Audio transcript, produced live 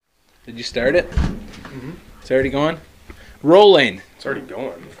Did you start it? Mm-hmm. It's already going? Rolling. It's already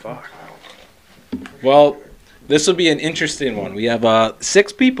going. Fuck. Well, this will be an interesting one. We have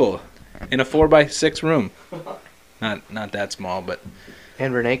 6 people in a 4x6 room. Not that small, but...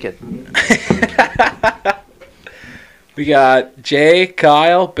 And we're naked. We got Jay,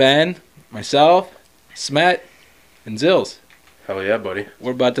 Kyle, Ben, myself, Smet, and Zills. Hell yeah, buddy.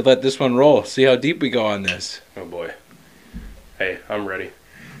 We're about to let this one roll. See how deep we go on this. Oh boy. Hey, I'm ready.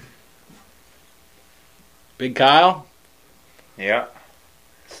 Big Kyle? Yeah.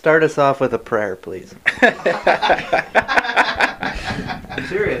 Start us off with a prayer, please. I'm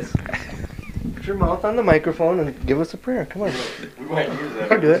serious. Put your mouth on the microphone and give us a prayer. Come on. We might use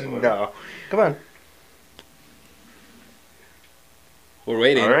that. I'll do it. No. Come on. We're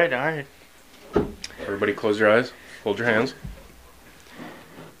waiting. All right. Everybody close your eyes. Hold your hands.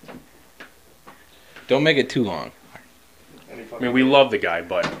 Don't make it too long. I mean, we love the guy,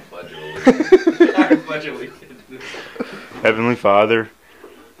 but... Heavenly Father,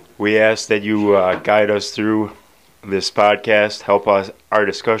 we ask that you guide us through this podcast. Help us, our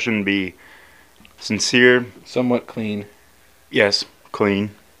discussion be sincere. Somewhat clean. Yes,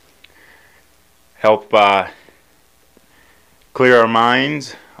 clean. Help clear our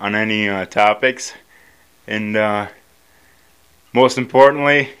minds on any topics. And most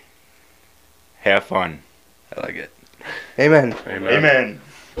importantly, have fun. I like it. Amen. Amen.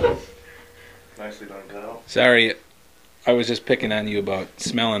 Nicely done, Kyle. Sorry, I was just picking on you about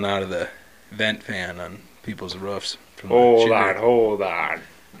smelling out of the vent fan on people's roofs. From the Hold on.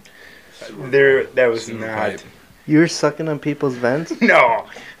 That was sewer not. pipe. You were sucking on people's vents? No,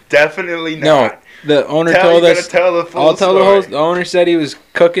 definitely No, not. the owner You told gotta us. tell the full I'll tell the story. host. The owner said he was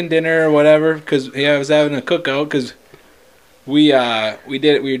cooking dinner or whatever because he was having a cookout because we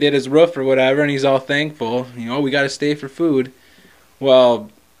did his roof or whatever, and he's all thankful. You know, we got to stay for food. Well,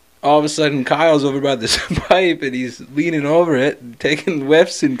 all of a sudden, Kyle's over by this pipe, and he's leaning over it, and taking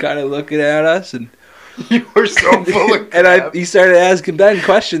whiffs, and kind of looking at us, and You were so full of and crap. he started asking Ben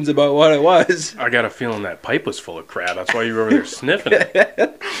questions about what it was. I got a feeling that pipe was full of crap. That's why you were over there sniffing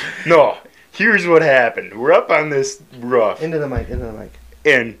it. No, here's what happened. We're up on this roof, Into the mic.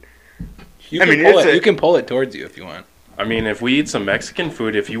 and You I can mean, pull it's it. a- You can pull it towards you if you want. I mean, if we eat some Mexican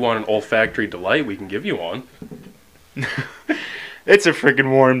food, if you want an olfactory delight, we can give you one. it's a freaking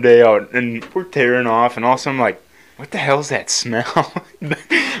warm day out, and we're tearing off, and also I'm like, what the hell's that smell?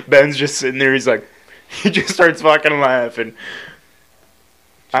 Ben's just sitting there, he just starts fucking laughing.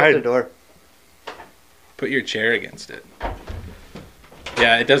 Shut the door. Put your chair against it.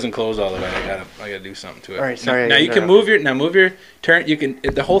 Yeah, it doesn't close all the way. I gotta do something to it. All right, sorry, Now I you can interrupted. move your turn. You can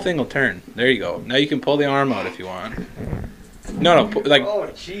the whole thing will turn. There you go. Now you can pull the arm out if you want. No, like Oh,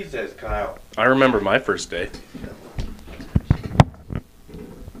 Jesus, Kyle. I remember my first day.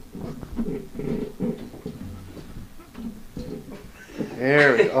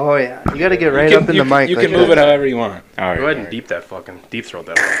 There we go. Oh, yeah. You got to get right you can, up in you, the mic. You like can move that. it however you want. All right. Go ahead and deep throat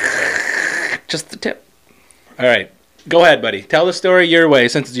that fucking Just the tip. All right, go ahead, buddy. Tell the story your way.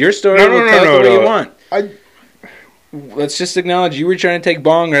 Since it's your story, No, we'll tell it the way you no. want. Let's just acknowledge you were trying to take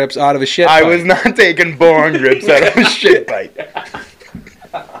bong rips out of a shit. I pipe. was not taking bong rips out of a shit pipe.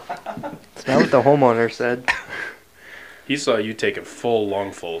 It's not what the homeowner said. He saw you taking full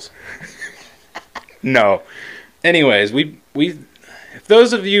lungfuls. No. Anyways, we if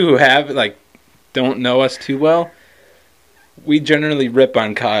those of you who don't know us too well, we generally rip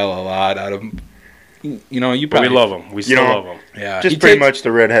on Kyle a lot out of you But probably we love him. We still love him. Yeah, Just he pretty takes- much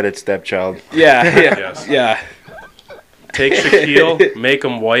the redheaded stepchild. Yeah, Yes. yeah. Take Shaquille, make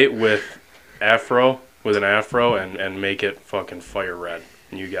him white with an afro, and make it fucking fire red.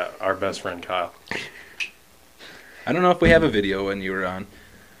 And you got our best friend Kyle. I don't know if we have a video when you were on.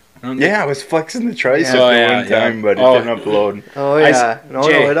 I don't Yeah, I was flexing the tricep Yeah. Oh, the yeah, one time, yeah. but it Oh. didn't upload. Oh, I s- yeah. No,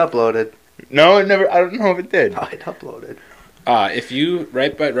 Jay. it uploaded. No, it never. I don't know if it did. Oh, it uploaded. If you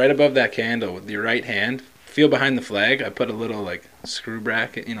right above that candle with your right hand, feel behind the flag. I put a little screw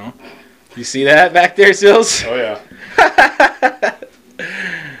bracket. You see that back there, Sills? Oh yeah.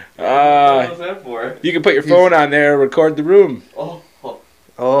 What was that for? You can put your phone on there, record the room. Oh,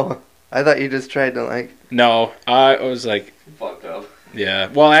 Oh, I thought you just tried to, No, I was like, fucked up. yeah.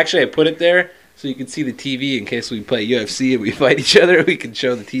 Well, actually, I put it there so you can see the TV in case we play UFC and we fight each other. We can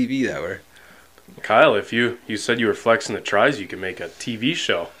show the TV that way. Kyle, if you said you were flexing the tries, you could make a TV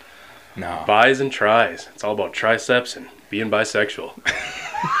show. No. Bis and tries. It's all about triceps and being bisexual.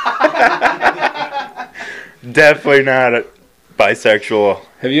 Definitely not a bisexual.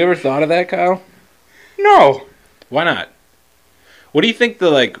 Have you ever thought of that, Kyle? No. Why not? What do you think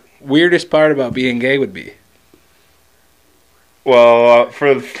the weirdest part about being gay would be? Well,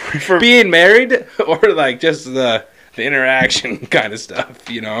 for Being married or like just the interaction kind of stuff,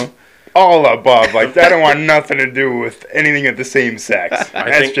 you know? all above, like I don't want nothing to do with anything of the same sex.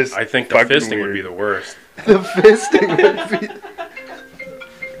 That's just I think the fucking fisting would weird. be the worst. The fisting would be.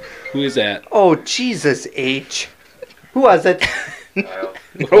 Who is that? Oh, Jesus, H. Who was it? Kyle.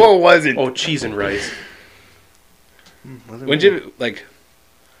 No, it wasn't. Oh, cheese and rice. When'd you, like,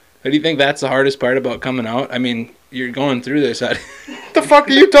 how do you think that's the hardest part about coming out? I mean, you're going through this. What the fuck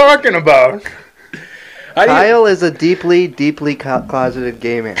are you talking about? How do you, Kyle is a deeply, deeply closeted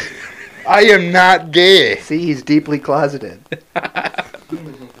gay man. I am not gay. See, he's deeply closeted.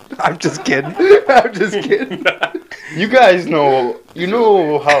 I'm just kidding. I'm just kidding. You guys know, you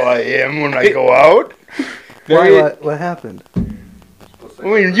know how I am when I go out. Why? What happened? I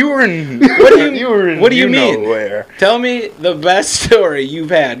mean, you were in. What do you mean? Know where? Tell me the best story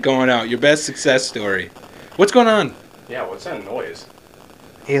you've had going out. Your best success story. What's going on? Yeah, what's that noise?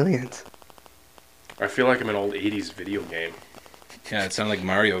 Aliens. I feel like I'm in an old 80s video game. Yeah, it sounded like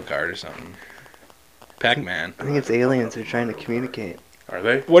Mario Kart or something. Pac-Man. I think it's aliens. They're trying to communicate. Are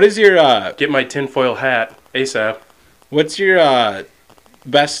they? What is your Get my tinfoil hat ASAP. what's your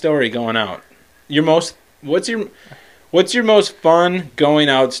best story going out? What's your most fun going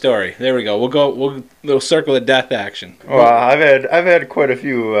out story? There we go. We'll circle the death action. Well, I've had quite a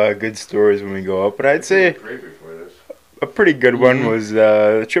few good stories when we go out, but I'd say Great before this. a pretty good one was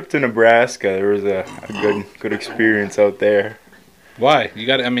the trip to Nebraska. There was a good experience out there. Why?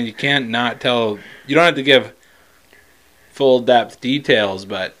 You can't not tell. You don't have to give full depth details,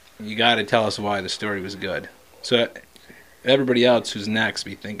 but you got to tell us why the story was good. So everybody else who's next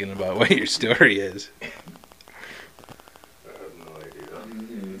be thinking about what your story is. I have no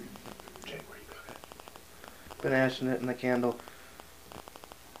idea. Been ashing it in the candle.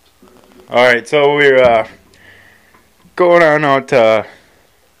 All right, so we're going on out to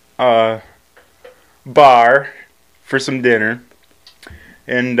a bar for some dinner,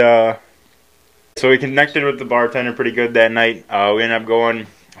 and so we connected with the bartender pretty good that night. We ended up going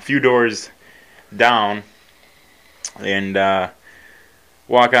a few doors down and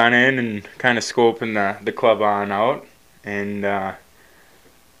walk on in and kind of scoping the club on out. And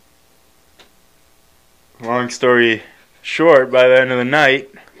long story short, by the end of the night,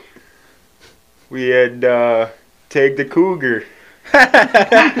 we had tagged a cougar.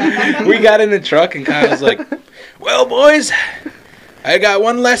 We got in the truck and Kyle's like, "Well, boys, I got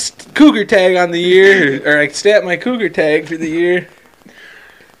one less cougar tag on the year, or I stamped my cougar tag for the year."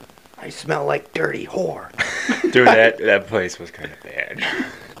 I smell like dirty whore. Dude, that place was kind of bad.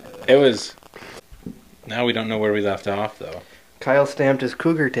 It was. Now we don't know where we left off though. Kyle stamped his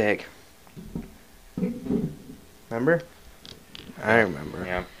cougar tag. Remember? I remember.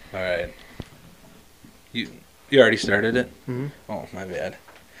 Yeah. All right. You already started it? Mhm. Oh, my bad.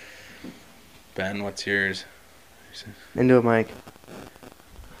 Ben, what's yours? Into a mic.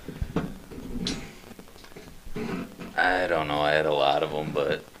 I don't know. I had a lot of them,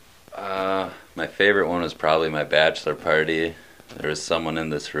 but my favorite one was probably my bachelor party. There was someone in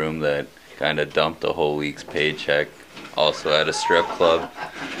this room that kind of dumped a whole week's paycheck, also at a strip club.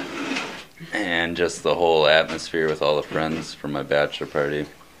 And just the whole atmosphere with all the friends from my bachelor party.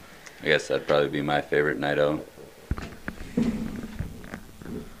 I guess that'd probably be my favorite night out.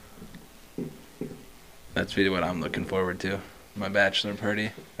 That's really what I'm looking forward to. My bachelor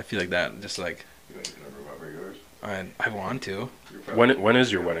party. I feel like that just like You don't even remember yours. I want to. You're probably- When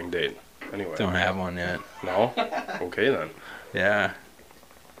is your wedding date? Anyway. Don't have one yet. No? Okay then. Yeah.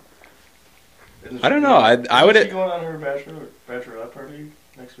 Isn't I don't she know. going- I would- Isn't she going on her bachelorette party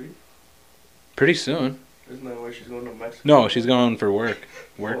next week? Pretty soon. Isn't that why she's going to Mexico? No, she's going for work.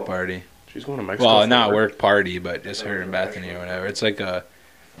 Work Oh. party. She's going to Mexico. Well, for not work party, but just her and Bethany or whatever. It's like a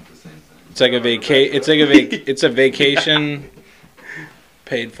it's a vacation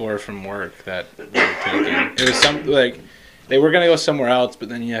paid for from work that they're taking. It was some like they were gonna go somewhere else, but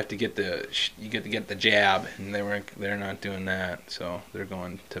then you have to get the jab, and they're not doing that, so they're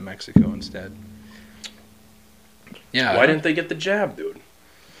going to Mexico instead. Yeah. Why didn't they get the jab, dude?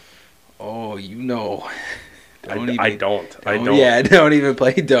 Oh, you know. I don't. Yeah, don't even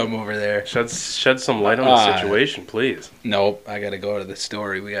play dumb over there. Shed some light on the situation, please. Nope, I gotta go to the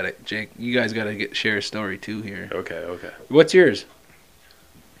story. Jake. You guys gotta share a story too here. Okay. What's yours?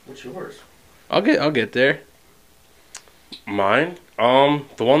 What's yours? I'll get there. Mine? The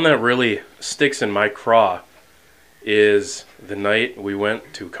one that really sticks in my craw is the night we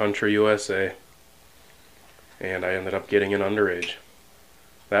went to Country USA and I ended up getting an underage.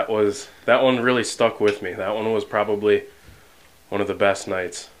 That one really stuck with me. That one was probably one of the best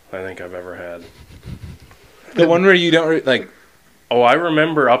nights I think I've ever had. The one where you don't like Oh, I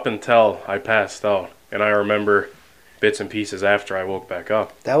remember up until I passed out, and I remember bits and pieces after I woke back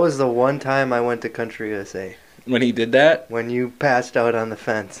up. That was the one time I went to Country USA. When he did that? When you passed out on the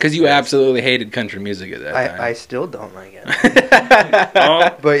fence. Because you absolutely hated country music at that time. I still don't like it.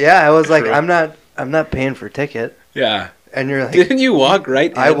 But yeah, I was like, True. I'm not paying for ticket. Yeah. And you're like, Didn't you walk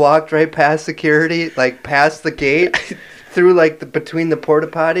right in? I walked right past security, like past the gate, through like between the porta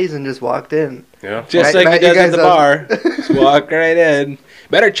potties, and just walked in. Yeah. Just Matt- like Matt, he you does at the guys bar. Just walk right in.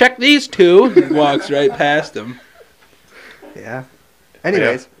 Better check these two. He walks right past them. Yeah.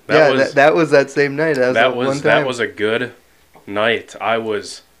 Anyways, Yeah, that was that same night. That was that was a good night. I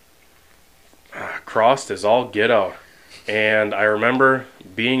was crossed as all get out, and I remember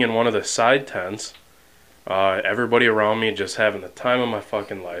being in one of the side tents. Everybody around me just having the time of my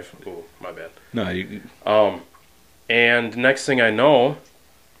fucking life. Ooh, my bad. No, you. And next thing I know,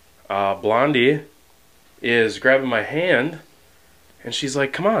 Blondie is grabbing my hand, and she's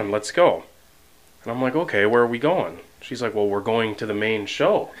like, "Come on, let's go." And I'm like, "Okay, where are we going?" She's like, "Well, we're going to the main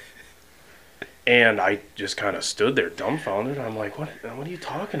show." And I just kind of stood there dumbfounded. I'm like, "What are you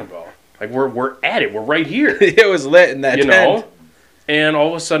talking about? Like, we're at it. We're right here." It was lit in that You tent. know? And all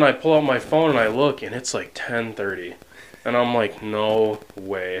of a sudden I pull out my phone and I look, and it's like 10:30. And I'm like, "No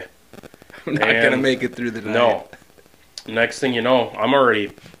way." I'm not going to make it through the night. No. Next thing you know, I'm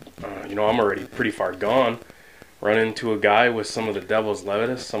already pretty far gone. Run into a guy with some of the Devil's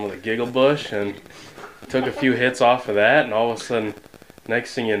Lettuce, some of the Giggle Bush, and took a few hits off of that. And all of a sudden,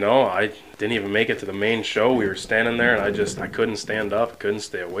 next thing you know, I didn't even make it to the main show. We were standing there, and I couldn't stand up, couldn't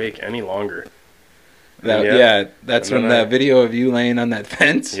stay awake any longer. Yeah, that's And from then that video of you laying on that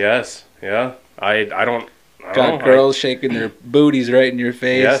fence. Yes, yeah. I don't Got know. girls shaking their booties right in your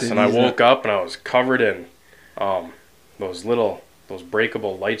face. Yes, and I he's woke up and I was covered in those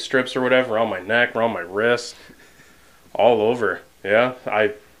breakable light strips or whatever around my neck, around my wrist, all over. Yeah,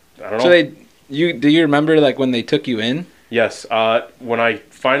 I don't know. So do you remember like when they took you in? Yes, when I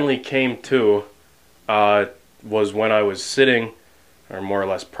finally came to, was when I was sitting, or more or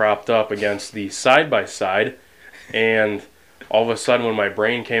less propped up against the side-by-side, and all of a sudden when my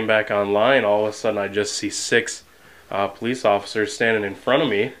brain came back online, all of a sudden I just see 6 police officers standing in front of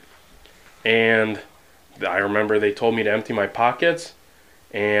me, and I remember they told me to empty my pockets,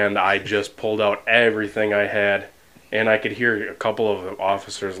 and I just pulled out everything I had, and I could hear a couple of the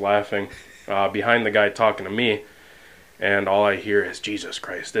officers laughing behind the guy talking to me. And all I hear is, "Jesus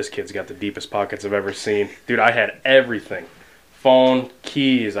Christ, this kid's got the deepest pockets I've ever seen." Dude, I had everything. Phone,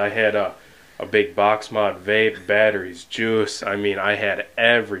 keys, I had a big box mod vape, batteries, juice. I mean, I had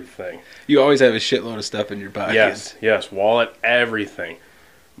everything. You always have a shitload of stuff in your pockets. Yes, wallet, everything.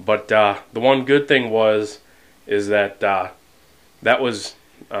 But the one good thing is that I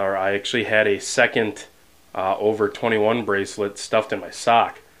actually had a second over 21 bracelet stuffed in my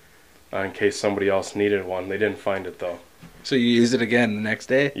sock in case somebody else needed one. They didn't find it though. So you used it again the next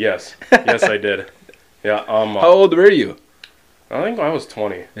day? Yes, I did. Yeah. How old were you? I think I was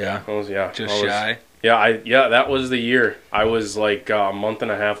 20. Yeah. Just I was, shy. Yeah, that was the year. I was like a month and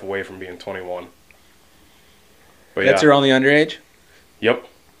a half away from being 21. But That's your only underage? Yep.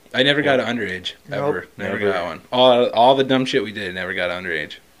 I never got an underage. Ever. Nope. Never Never. got one. All the dumb shit we did, never got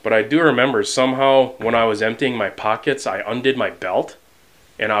underage. But I do remember somehow when I was emptying my pockets, I undid my belt,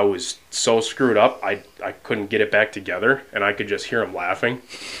 and I was so screwed up, I couldn't get it back together, and I could just hear them laughing.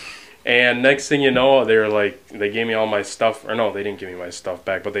 And next thing you know, they gave me all my stuff, or no, they didn't give me my stuff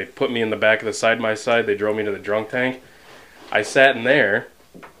back, but they put me in the back of the side by side, they drove me to the drunk tank. I sat in there,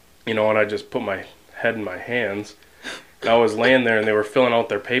 and I just put my head in my hands. And I was laying there, and they were filling out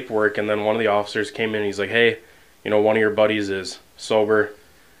their paperwork, and then one of the officers came in, and he's like, "Hey, one of your buddies is sober.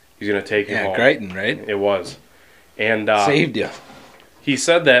 He's going to take you home." Crichton, right? It was. And Saved you. he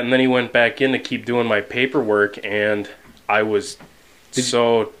said that, and then he went back in to keep doing my paperwork, and I was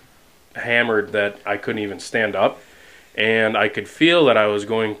so hammered that I couldn't even stand up, and I could feel that I was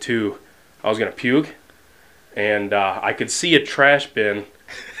going to puke, and I could see a trash bin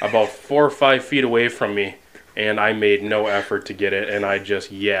about 4 or 5 feet away from me, and I made no effort to get it, and I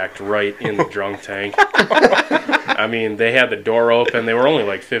just yacked right in the drunk tank. I mean, they had the door open. They were only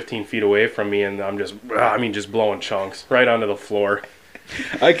like 15 feet away from me, and I'm just blowing chunks right onto the floor.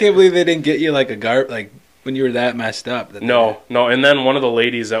 I can't believe they didn't get you like when you were that messed up. No. And then one of the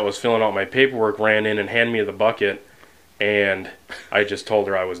ladies that was filling out my paperwork ran in and handed me the bucket, and I just told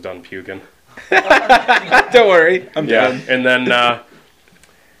her I was done puking. Don't worry, I'm done. And then I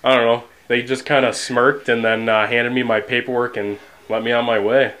don't know. They just kind of smirked and then handed me my paperwork and let me on my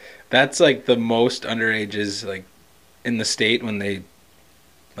way. That's like the most underages like in the state when they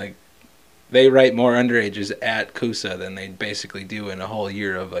like they write more underages at Coosa than they basically do in a whole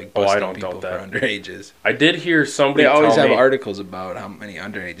year of like Oh, I busting don't people doubt for that. underages. I did hear somebody They always tell have me, articles about how many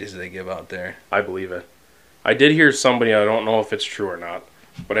underages they give out there. I believe it. I did hear somebody, I don't know if it's true or not,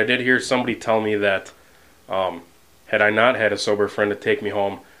 but I did hear somebody tell me that had I not had a sober friend to take me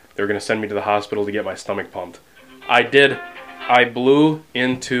home, they were going to send me to the hospital to get my stomach pumped. I blew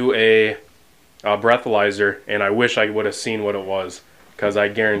into a breathalyzer, and I wish I would have seen what it was, because I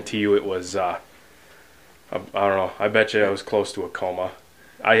guarantee you it was, I don't know, I bet you I was close to a coma.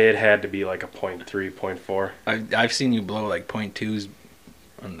 It had to be like a 0.3, 0.4. I've seen you blow like 0.2s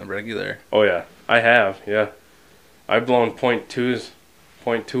on the regular. Oh yeah, I have, yeah. I've blown 0.2s,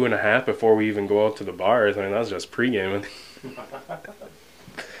 0.2.5 before we even go out to the bars. I mean, that's just pre-gaming.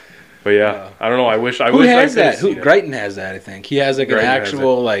 But yeah, I don't know. I wish Who I has could have that? Who seen it. Greiton has that? I think he has like an Greiton has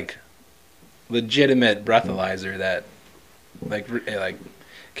actual like legitimate breathalyzer that like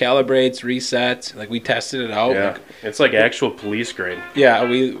calibrates, resets. Like we tested it out. Yeah, Like, it's like actual police grade. yeah,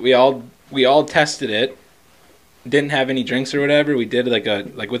 we all tested it. Didn't have any drinks or whatever. We did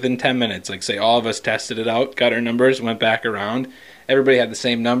like within 10 minutes. Like say all of us tested it out, got our numbers, went back around. Everybody had the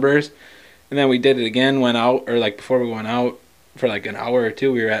same numbers, and then we did it again. Went out or like before we went out. For like an hour or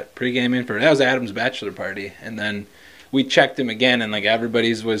two, we were at pre-gaming that was Adam's bachelor party, and then we checked him again, and like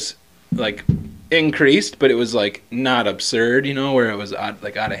everybody's was like increased, but it was like not absurd, where it was out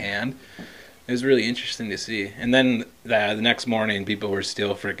of hand. It was really interesting to see. And then the next morning, people were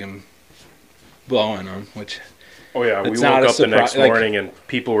still freaking blowing them, which Oh yeah, we It's woke not a up the next surpri- like- morning and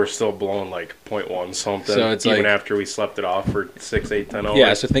people were still blowing like 0.1 something. So it's even like- after we slept it off for 6, 8, 10 hours.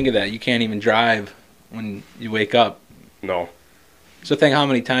 yeah. So think of that. You can't even drive when you wake up. No. So think how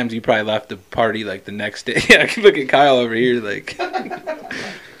many times you probably left the party like the next day. Yeah, look at Kyle over here, like.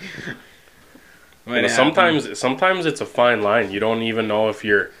 You know, sometimes it's a fine line. You don't even know if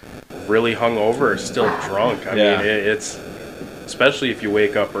you're really hungover or still drunk. I Yeah. mean, it's especially if you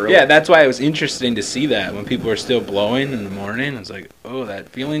wake up early. Yeah, that's why it was interesting to see that when people were still blowing in the morning. It's like, oh, that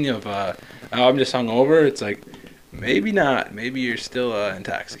feeling of, oh, I'm just hungover. It's like, maybe not. Maybe you're still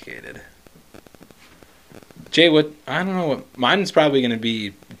intoxicated. Jay, I don't know what, mine's probably going to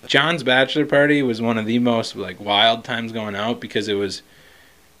be, John's bachelor party was one of the most, like, wild times going out because it was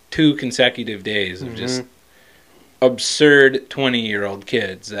 2 consecutive days of just absurd 20-year-old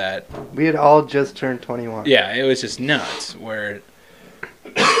kids that, We had all just turned 21. yeah, it was just nuts where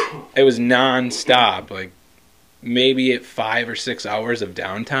it was non-stop, like maybe at 5 or 6 hours of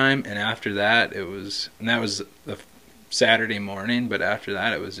downtime, and after that and that was the Saturday morning, but after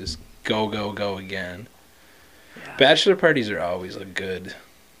that it was just go, go, go again. Yeah. Bachelor parties are always a good,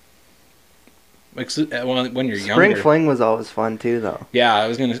 like, when you're younger. Spring Fling was always fun too, though.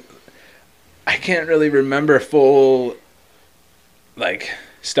 Yeah, I can't really remember full, like,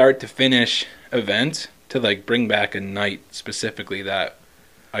 start to finish events to, like, bring back a night specifically that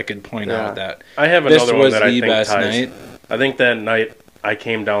I could point out that I have this another one was that I the think best ties. night. I think that night I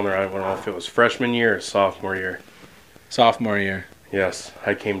came down there. I don't know if it was freshman year or sophomore year. Sophomore year. Yes,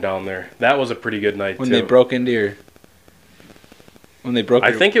 I came down there. That was a pretty good night When too. they broke into your... When they broke I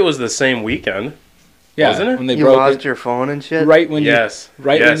your, think it was the same weekend. yeah, wasn't it? when they You broke lost it, your phone and shit? right when Yes.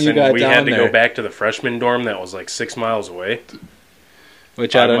 right yes, when you and got we down had to there. go back to the freshman dorm that was like 6 miles away.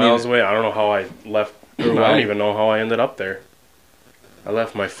 Which I 5 don't miles even... away. I don't know how I left. I Or why. don't even know how I ended up there. I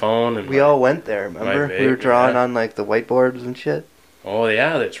left my phone and We all went there, remember? vape, We were drawing yeah. on, like, the whiteboards and shit. Oh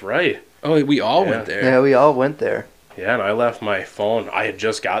yeah, that's right. Oh, we all Yeah. went there. Yeah, we all went there. Yeah, and I left my phone. I had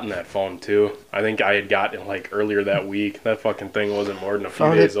just gotten that phone too. I think I had gotten it like earlier that week. That fucking thing wasn't more than a few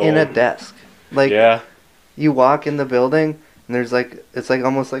Found days it old. in a desk. Like, yeah, you walk in the building, and there's, like, it's like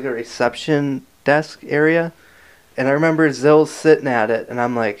almost like a reception desk area. And I remember Zill sitting at it, and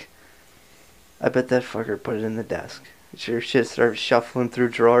I'm like, I bet that fucker put it in the desk. Sure shit started shuffling through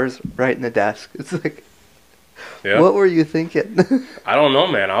drawers right in the desk. It's like, yeah. what were you thinking? I don't know,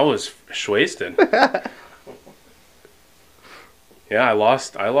 man. I was wasted. Yeah, I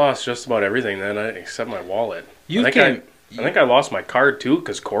lost just about everything then, except my wallet. You I came... think I lost my card too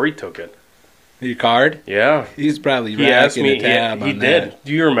because Corey took it. Your card? Yeah. He's probably He asked racking me. a tab He on did. that.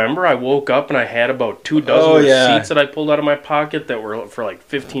 Do you remember? I woke up and I had about 2 dozen Oh, yeah. receipts that I pulled out of my pocket that were for like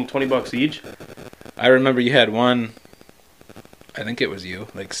 $15-$20 each. I remember you had one, I think it was you,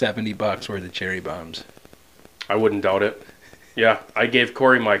 like $70 worth of cherry bombs. I wouldn't doubt it. Yeah, I gave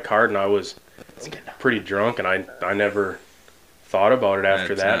Corey my card and I was pretty drunk and I never thought about it after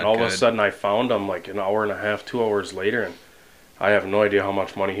That's that. And not all of a good. sudden I found him like an hour and a half, 2 hours later, and I have no idea how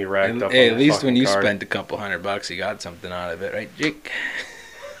much money he racked up. Hey, on at the least when fucking you card. spent a couple $100, you got something out of it, right, Jake?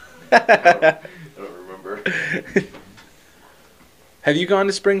 I don't remember. Have you gone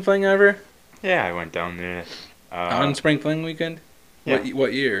to Spring Fling ever? Yeah, I went down there. On Spring Fling weekend? Yeah.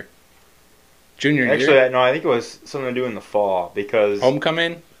 What year? Junior Actually, year? no, I think it was something to do in the fall because.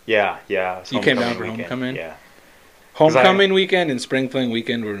 Homecoming? Yeah. It's You came down for weekend. homecoming? Yeah. Homecoming weekend and Spring Fling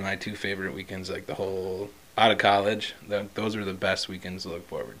weekend were my two favorite weekends, like the whole out of college. Those were the best weekends to look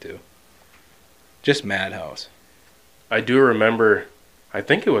forward to. Just madhouse. I do remember, I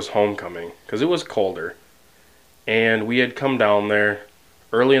think it was homecoming, because it was colder. And we had come down there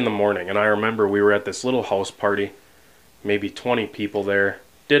early in the morning, and I remember we were at this little house party, maybe 20 people there.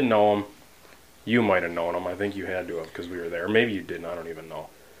 Didn't know them. You might have known them. I think you had to have because we were there. Maybe you didn't. I don't even know.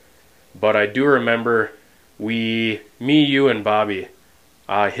 But I do remember me, you, and Bobby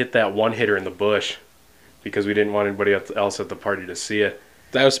hit that one hitter in the bush because we didn't want anybody else at the party to see it.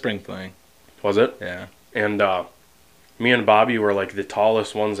 That was Spring Fling. Was it? Yeah. And me and Bobby were like the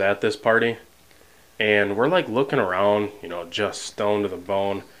tallest ones at this party. And we're like looking around, just stoned to the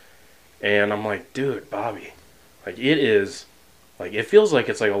bone. And I'm like, dude, Bobby, like it feels like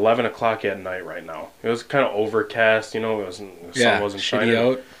it's like 11 o'clock at night right now. It was kind of overcast, the sun wasn't shining.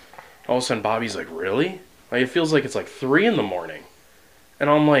 Out. All of a sudden, Bobby's like, really? Like, it feels like it's like 3 in the morning. And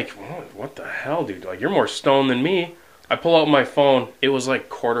I'm like, what the hell, dude? Like, you're more stoned than me. I pull out my phone. It was like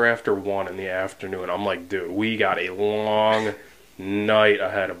 1:15 in the afternoon. I'm like, dude, we got a long night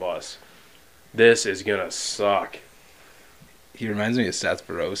ahead of us. This is going to suck. He reminds me of Seth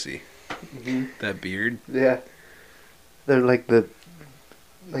Barosi. Mm-hmm. That beard. Yeah. They're like the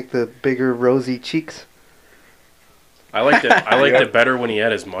bigger rosy cheeks. I liked it. I liked it better when he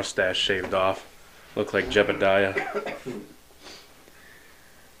had his mustache shaved off. Looked like Jebediah.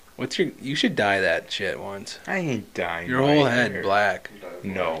 You should dye that shit once. I ain't dying. Your whole head black.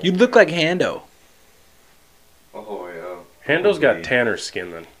 No. You'd look like Hando. Oh, yeah. Hando's got tanner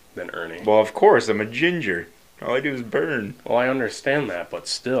skin than Ernie. Well, of course, I'm a ginger. All I do is burn. Well, I understand that, but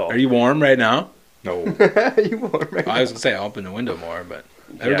still. Are you warm right now? No. You won't right I was gonna say I'll open the window more, but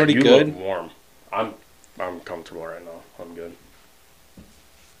Yeah, everybody you good? look warm. I'm comfortable right now. I'm good.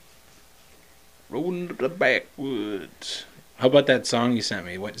 Rolling to the backwoods. How about that song you sent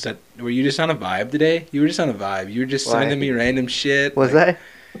me? What is that? Were you just on a vibe today? You were just on a vibe. You were just Why? sending me random shit. Was like, I?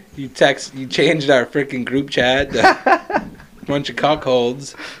 You changed our freaking group chat to a bunch of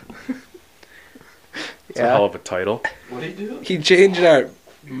cuckolds. It's a hell of a title. What did he do? He changed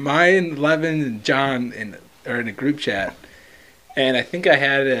mine, Levin, and John in a group chat, and I think I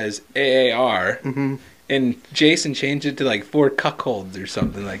had it as AAR, Mm-hmm. and Jason changed it to like 4 cuckolds or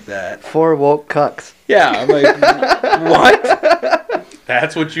something like that. 4 woke cucks. Yeah, I'm like, what?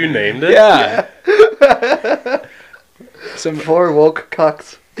 That's what you named it? Yeah. 4 woke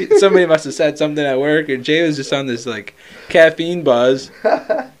cucks. Somebody must have said something at work, or Jay was just on this like caffeine buzz.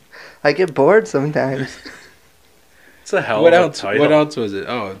 I get bored sometimes. It's a hell What of a else? title. What else was it?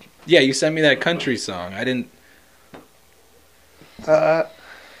 Oh, yeah, you sent me that country song. I didn't It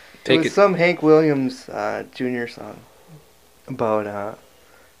take was it. some Hank Williams Jr. song about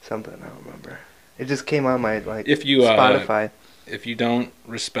something I don't remember. It just came on my If you Spotify. if you don't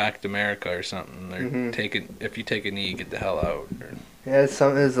respect America or something, or Mhm. if you take a knee, get the hell out. Or, Yeah, it's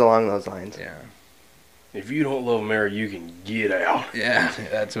along those lines. yeah, If you don't love America, you can get out. yeah,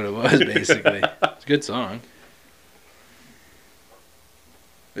 that's what it was basically. It's a good song.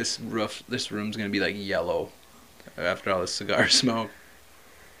 This room's gonna be like yellow after all the cigar smoke.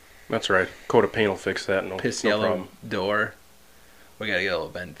 That's right. Coat of paint will fix that. No, Piss no yellow problem. door. We gotta get a little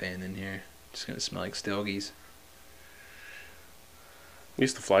vent fan in here. Just gonna smell like stogies. At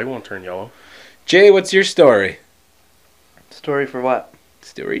least the flag won't turn yellow. Jay, what's your story? Story for what?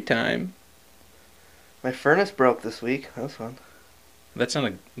 Story time. My furnace broke this week. That was fun. That's not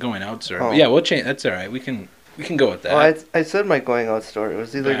a going out story. Oh. Yeah, we'll change. That's all right. We can go with that. Oh, I said my going out story. It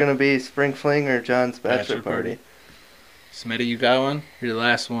was either Yeah. going to be Spring Fling or John's bachelor Bachelor party. party. Smitty, you got one? You're the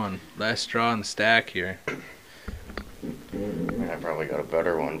last one. Last straw in the stack here. I probably got a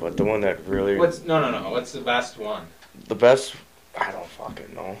better one, but the one that really... No. What's the best one? The best... I don't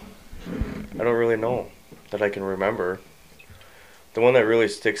fucking know. I don't really know that I can remember. The one that really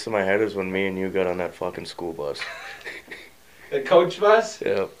sticks to my head is when me and you got on that fucking school bus. The coach bus?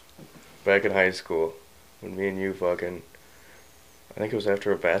 Yep. Back in high school. When me and you fucking... I think it was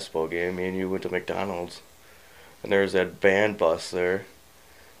after a basketball game. Me and you went to McDonald's. And there was that band bus there.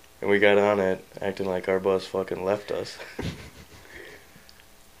 And we got on it, acting like our bus fucking left us.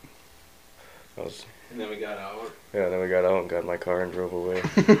 That was... And then we got out. Yeah, then we got out and got in my car and drove away.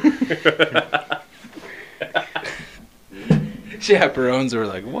 Chaperones were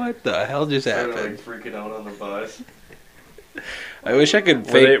like, what the hell just happened? freaking out on the bus. I wish I could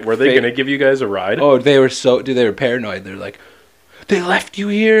fake. Were they fake- going to give you guys a ride? Oh, they were paranoid. They're like, they left you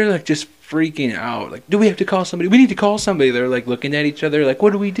here? Like, just freaking out. Like, do we have to call somebody? We need to call somebody. They're like looking at each other, like,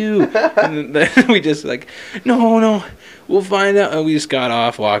 what do we do? And then we just like, no, we'll find out. And we just got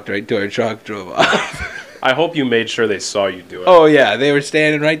off, walked right to our truck, drove off. I hope you made sure they saw you do it. Oh yeah, they were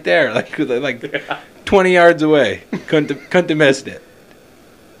standing right there, like 20 yards away. Couldn't have missed it.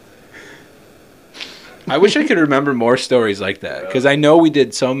 I wish I could remember more stories like that, because I know we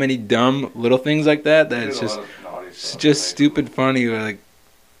did so many dumb little things like that that it's just stupid funny. Or like,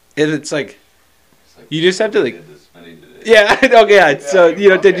 it's like you just have to like. Yeah. Okay. Yeah. So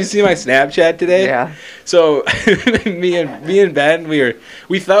did you see my Snapchat today? Yeah. So me and Ben,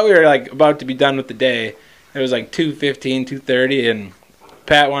 we thought we were like about to be done with the day. It was like 2:15, 2:30, and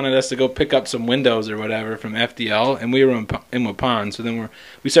Pat wanted us to go pick up some windows or whatever from FDL, and we were in Waupun. So then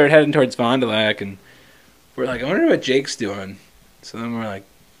we started heading towards Fond du Lac, and we're like, I wonder what Jake's doing. So then we're like,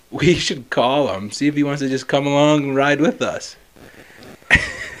 we should call him, see if he wants to just come along and ride with us.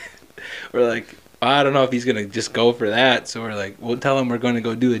 We're like, I don't know if he's gonna just go for that. So we're like, we'll tell him we're gonna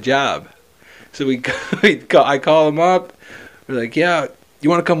go do a job. So I call him up. We're like, yeah, you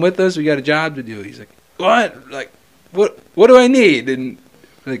want to come with us? We got a job to do. He's like, what? Like, what do I need? And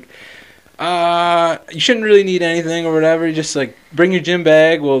like, you shouldn't really need anything or whatever. Just like bring your gym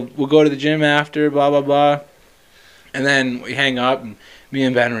bag. We'll go to the gym after. Blah blah blah. And then we hang up, and me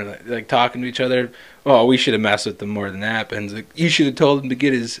and Ben were like talking to each other. Oh, we should have messed with him more than that. Ben's like, you should have told him to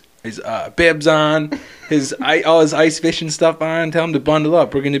get his bibs on, all his ice fishing stuff on. Tell him to bundle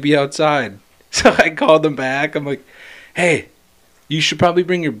up. We're gonna be outside. So I called him back. I'm like, hey, you should probably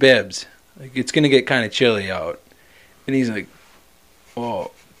bring your bibs. Like, it's gonna get kind of chilly out. And he's like,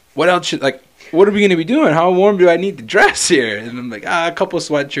 oh, what else what are we gonna be doing? How warm do I need to dress here? And I'm like, a couple of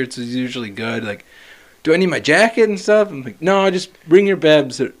sweatshirts is usually good. Like, do I need my jacket and stuff? I'm like, no, just bring your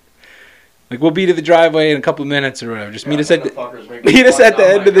bibs. Like, we'll be to the driveway in a couple of minutes or whatever. Just meet us at the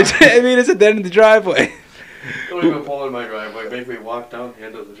end of the driveway. Don't even pull in my driveway. Make me walk down the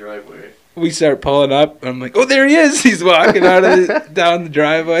end of the driveway. We start pulling up. And I'm like, oh, there he is. He's walking down the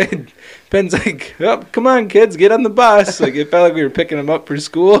driveway. And Ben's like, oh, come on, kids, get on the bus. Like, it felt like we were picking him up for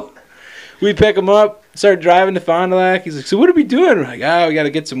school. We pick him up, start driving to Fond du Lac. He's like, so what are we doing? We're like, we got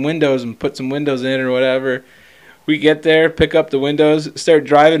to get some windows and put some windows in or whatever. We get there, pick up the windows, start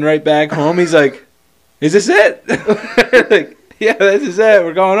driving right back home. He's like, is this it? Like, yeah, this is it.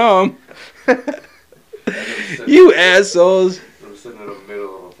 We're going home. You assholes. I'm sitting in the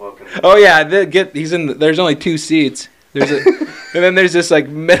middle of a fucking... Oh, yeah, there's only 2 seats. And then there's this, like,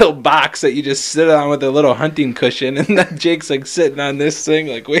 middle box that you just sit on with a little hunting cushion. And then Jake's, like, sitting on this thing,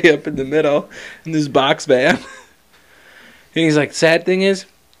 like, way up in the middle in this box van. And he's like, sad thing is,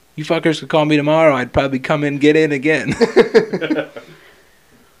 you fuckers could call me tomorrow. I'd probably come in and get in again.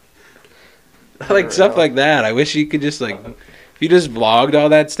 Like, stuff like that. I wish you could just, like, if you just vlogged all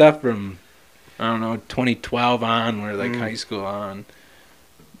that stuff from, I don't know, 2012 on, or, like, high school on.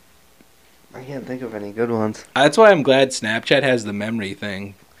 I can't think of any good ones. That's why I'm glad Snapchat has the memory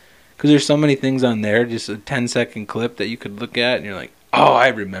thing. Because there's so many things on there, just a 10-second clip that you could look at, and you're like, oh, I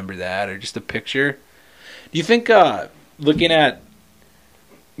remember that, or just a picture. Do you think looking at,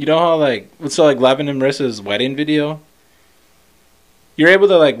 you know how, like, so, like, Levin and Marissa's wedding video? You're able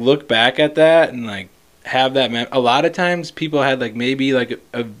to, like, look back at that and, like, have that. A lot of times people had, like, maybe, like,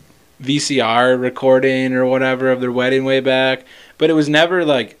 a VCR recording or whatever of their wedding way back. But it was never,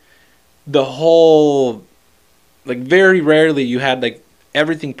 like, the whole, like, very rarely you had, like,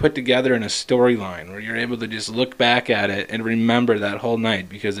 everything put together in a storyline where you're able to just look back at it and remember that whole night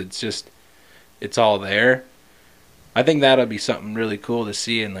because it's all there. I think that'll be something really cool to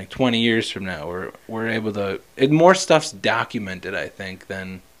see in like 20 years from now, where we're able to, more stuff's documented, I think,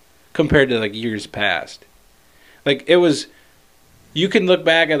 than compared to like years past. Like, it was, you can look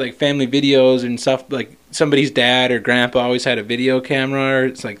back at like family videos and stuff, like somebody's dad or grandpa always had a video camera, or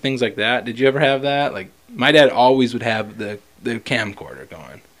it's like things like that. Did you ever have that? Like, my dad always would have the camcorder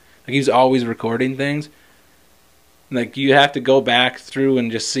going. Like, he was always recording things. Like, you have to go back through and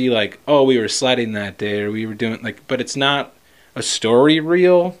just see, like, oh, we were sledding that day, or we were doing, like, but it's not a story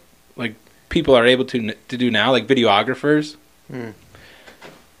reel like people are able to do now, like videographers.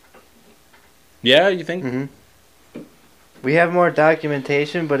 Yeah, you think? Mm-hmm. We have more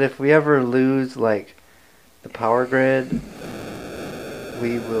documentation, but if we ever lose, like, the power grid,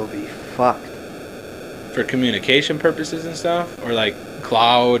 we will be fucked. For communication purposes and stuff? Or, like,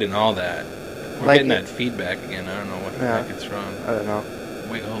 cloud and all that? We're like getting that feedback again. I don't know what the heck it's from. I don't know.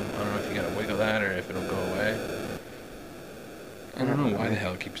 Wiggle. I don't know if you gotta wiggle that or if it'll go away. I don't know why the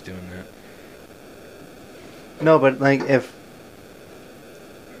hell it keeps doing that. No, but, like, if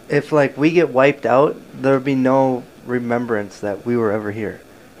like, we get wiped out, there would be no remembrance that we were ever here.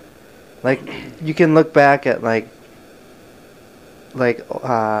 Like, you can look back at like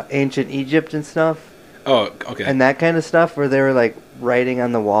ancient Egypt and stuff, Oh, okay. and that kind of stuff, where they were like writing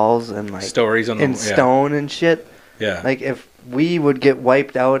on the walls and like Stories on the in stone and shit. Yeah. Like, if we would get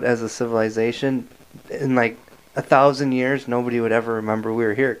wiped out as a civilization in like 1,000 years, nobody would ever remember we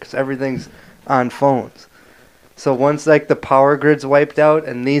were here because everything's on phones. So once like the power grid's wiped out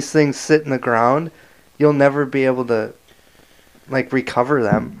and these things sit in the ground, you'll never be able to like recover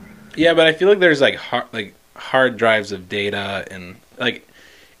them. Yeah, but I feel like there's like hard drives of data, and like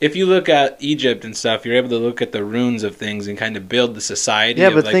if you look at Egypt and stuff, you're able to look at the ruins of things and kind of build the society. Yeah,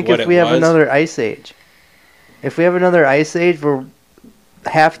 of, but like, think what if it we have was. another ice age. If we have another ice age where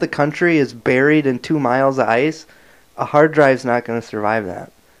half the country is buried in 2 miles of ice, a hard drive's not going to survive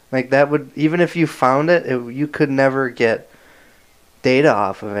that. Like, that would, even if you found it, you could never get data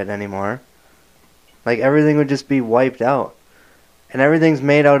off of it anymore. Like, everything would just be wiped out. And everything's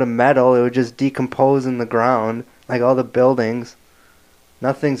made out of metal. It would just decompose in the ground, like all the buildings.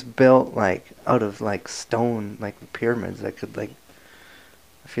 Nothing's built, like, out of, like, stone, like the pyramids that could, like,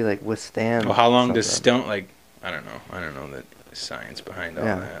 I feel like withstand. Well, how long does something. stone, like, I don't know the science behind all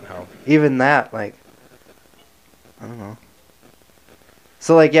Yeah. that. How Even that, like, I don't know.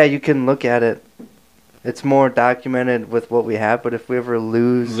 So, like, yeah, you can look at it. It's more documented with what we have, but if we ever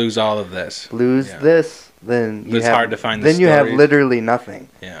lose all of this. Yeah. this, then you It's have, hard to find the then you have stories. literally nothing.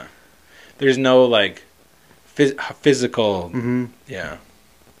 Yeah. There's no, like, physical. Mm-hmm. Yeah.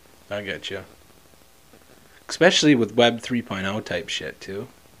 I get you. Especially with Web 3.0 type shit, too.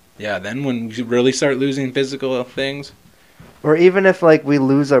 Yeah, then when you really start losing physical things. Or even if, like, we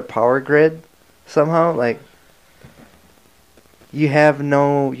lose our power grid somehow, like, you have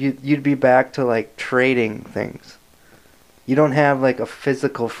no, you'd be back to, like, trading things. You don't have, like, a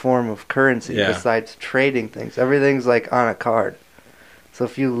physical form of currency Yeah. besides trading things. Everything's, like, on a card. So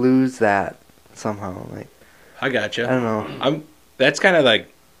if you lose that somehow, like, I got you. I don't know. That's kind of like.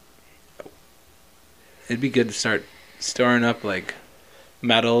 It'd be good to start storing up, like,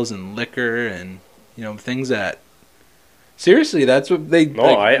 metals and liquor and, things that. Seriously, that's what they. No,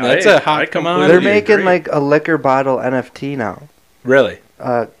 like, that's a hot I commodity. They're completely making, agree. like, a liquor bottle NFT now. Really?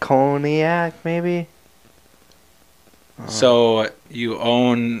 Cognac, maybe? So you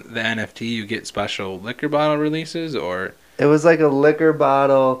own the NFT, you get special liquor bottle releases, or It was like a liquor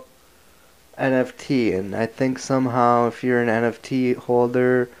bottle NFT, and I think somehow if you're an NFT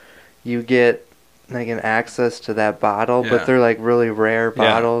holder, you get like an access to that bottle, Yeah. but they're like really rare Yeah,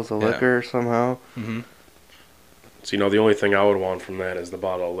 bottles of yeah. liquor somehow. mm-hmm. So, the only thing I would want from that is the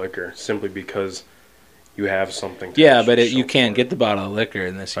bottle of liquor, simply because you have something to Yeah, but show you can't for get the bottle of liquor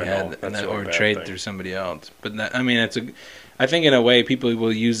unless you I know, had that's the or only bad trade thing. through somebody else. But that, I mean, I think in a way people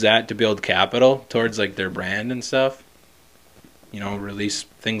will use that to build capital towards like their brand and stuff. Release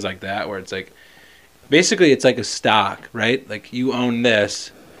things like that where it's like, basically it's like a stock, right? Like you own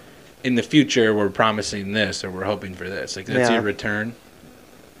this. In the future, we're promising this, or we're hoping for this. Like that's Yeah. your return.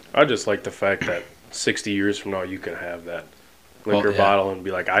 I just like the fact that 60 years from now you can have that liquor Well, yeah. bottle and be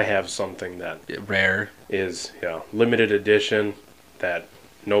like, I have something that Rare. is limited edition that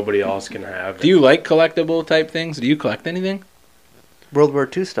nobody else can have. Do you like collectible type things? Do you collect anything? World War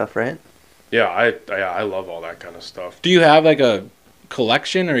II stuff, right? Yeah, I love all that kind of stuff. Do you have like a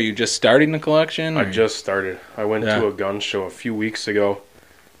collection, or are you just starting a collection? I or- just started. I went Yeah. to a gun show a few weeks ago,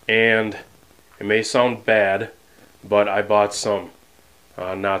 and it may sound bad, but I bought some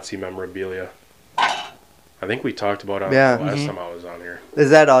Nazi memorabilia. I think we talked about it Yeah. the last Mhm. time I was on here. Is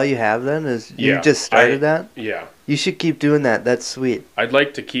that all you have then? Is you Yeah, just started that? Yeah. You should keep doing that. That's sweet. I'd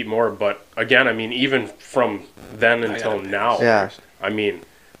like to keep more, but again, I mean, even from then I until gotta pay now, Yeah. I mean,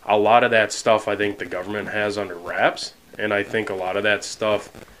 a lot of that stuff I think the government has under wraps, and I think a lot of that stuff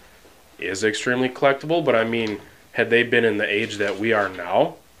is extremely collectible, but I mean, had they been in the age that we are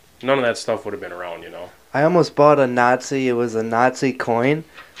now, none of that stuff would have been around, I almost bought a Nazi. It was a Nazi coin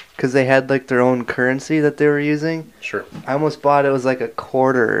because they had like their own currency that they were using. Sure. I almost bought it. Was like a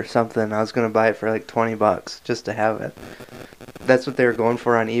quarter or something. I was gonna buy it for like $20 just to have it. That's what they were going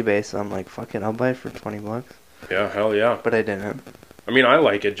for on eBay. So I'm like, fuck it, I'll buy it for $20. Yeah, hell yeah. But I didn't. I mean, I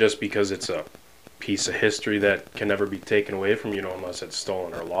like it just because it's a piece of history that can never be taken away from you, unless it's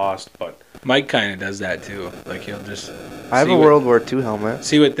stolen or lost, but Mike kind of does that too. Like he'll just I have see a what- World War II helmet.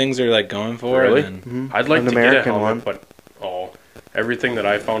 see what things are like going for. Really? And then, Mm-hmm. I'd like An to American get a helmet, one. but everything that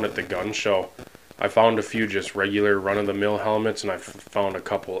I found at the gun show, I found a few just regular run-of-the-mill helmets, and I found a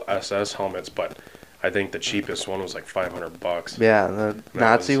couple SS helmets, but I think the cheapest one was like $500. Yeah, the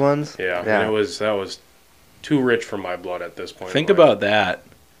Nazi was- ones. Yeah, Yeah. and that was too rich for my blood at this point. think in life. about that.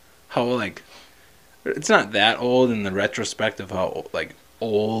 How like it's not that old in the retrospect of how like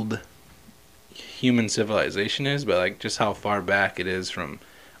old human civilization is, but like just how far back it is from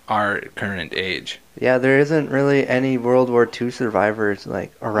our current age. Yeah, there isn't really any World War II survivors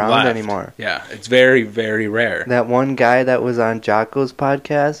like around Left. anymore. Yeah, it's very, very rare. That one guy that was on Jocko's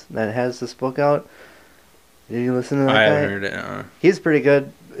podcast that has this book out. Did you listen to that I guy? heard it. He's pretty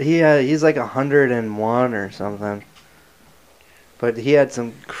good. He's like 101 or something. But he had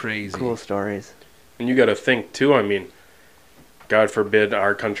some Crazy. cool stories. And you got to think too. I mean, God forbid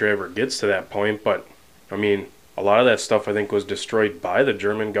our country ever gets to that point, but I mean, a lot of that stuff I think was destroyed by the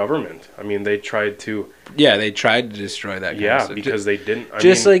German government. I mean, they tried to. Yeah, they tried to destroy that. Kind of stuff. Because they didn't.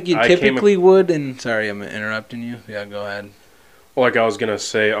 Just I mean, like you I typically would. And sorry, I'm interrupting you. Yeah, go ahead. Well, like I was gonna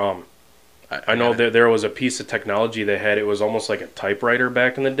say, I know that there was a piece of technology they had. It was almost like a typewriter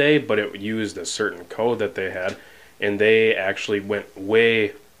back in the day, but it used a certain code that they had, and they actually went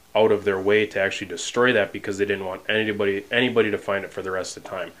way out of their way to actually destroy that because they didn't want anybody to find it for the rest of the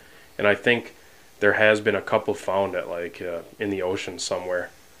time. And I think there has been a couple found at like in the ocean somewhere.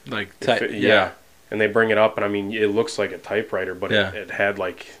 Like, Yeah. And they bring it up, and I mean, it looks like a typewriter, but Yeah. it had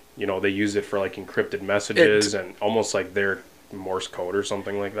like, you know, they use it for like encrypted messages and almost like their Morse code or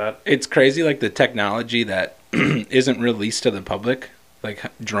something like that. It's crazy, like the technology that isn't released to the public, like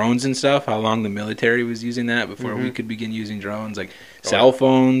drones and stuff. How long the military was using that before we could begin using drones, like cell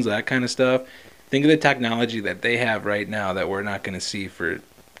phones, that kind of stuff. Think of the technology that they have right now that we're not going to see for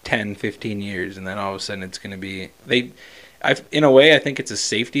 10, 15 years, and then all of a sudden it's going to be in a way, I think it's a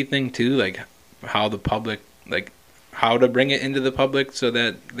safety thing too, like how the public, like how to bring it into the public so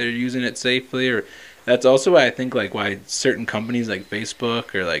that they're using it safely. Or that's also why I think like why certain companies like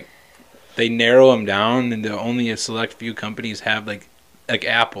Facebook or like they narrow them down into only a select few companies have like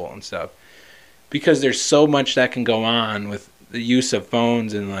Apple and stuff, because there's so much that can go on with the use of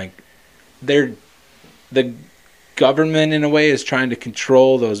phones, and like the government in a way is trying to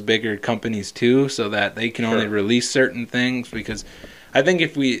control those bigger companies too, so that they can only release certain things. Because I think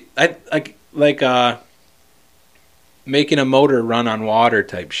if making a motor run on water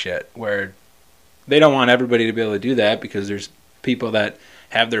type shit, where they don't want everybody to be able to do that because there's people that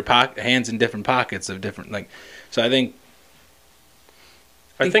have their hands in different pockets of different so I think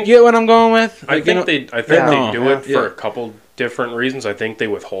you get what I'm going with. I Like, think they do it Yeah. for a couple different reasons. I think they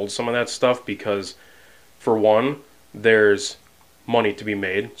withhold some of that stuff because, for one, there's money to be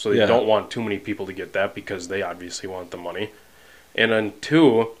made, so they don't want too many people to get that because they obviously want the money. And then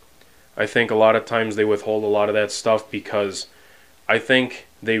two, I think a lot of times they withhold a lot of that stuff because I think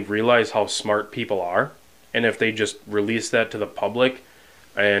they realize how smart people are, and if they just release that to the public,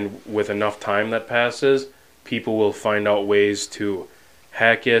 and with enough time that passes, people will find out ways to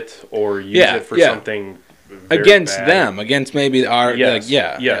hack it or use it for something very against bad. them, against maybe our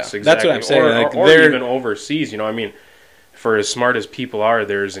Exactly. That's what I'm saying. Or even overseas, you know. I mean, for as smart as people are,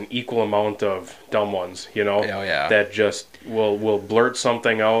 there's an equal amount of dumb ones, you know, that just will blurt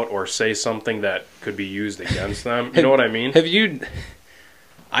something out or say something that could be used against them. You know what I mean?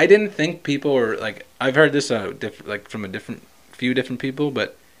 I didn't think people were like. I've heard this from few different people,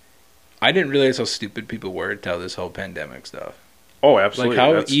 but I didn't realize how stupid people were until this whole pandemic stuff. Oh, absolutely. Like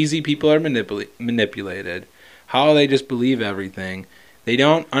how easy people are manipulated, how they just believe everything. They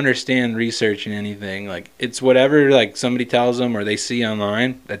don't understand researching anything. Like, it's whatever like somebody tells them or they see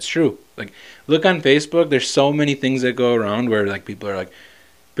online, that's true. Like, look on Facebook, there's so many things that go around where like people are like,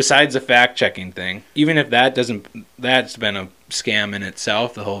 besides the fact checking thing, even if that's been a scam in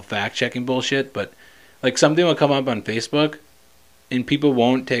itself, the whole fact checking bullshit, but like something will come up on Facebook and people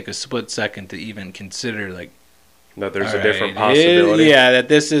won't take a split second to even consider like that there's a different possibility. That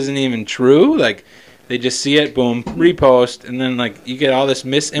this isn't even true. Like, they just see it, boom, repost, and then like you get all this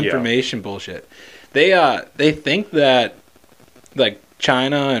misinformation bullshit. They think that like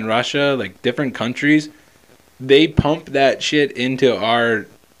China and Russia, like different countries, they pump that shit into our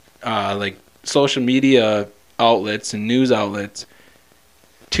like social media outlets and news outlets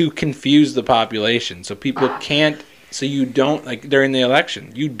to confuse the population, so people can't. So you don't, like, during the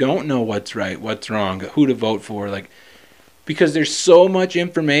election, you don't know what's right, what's wrong, who to vote for, like, because there's so much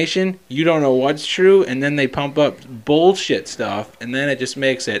information, you don't know what's true, and then they pump up bullshit stuff, and then it just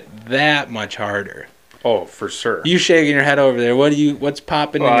makes it that much harder. Oh, for sure. You shaking your head over there. What's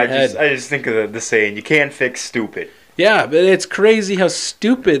popping in your head? I just think of the saying, you can't fix stupid. Yeah, but it's crazy how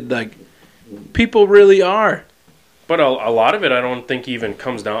stupid, like, people really are. But a lot of it, I don't think even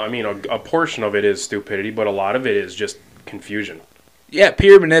comes down. I mean, a portion of it is stupidity, but a lot of it is just confusion. Yeah,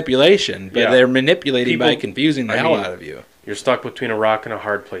 pure manipulation. But they're manipulating by confusing the hell out of you. You're stuck between a rock and a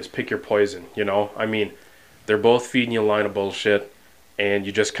hard place. Pick your poison, you know? I mean, they're both feeding you a line of bullshit, and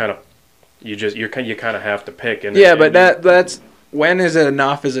you kind of have to pick. And but that's when is it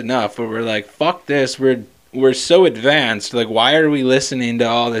enough is enough? Where we're like, fuck this. We're so advanced. Like, why are we listening to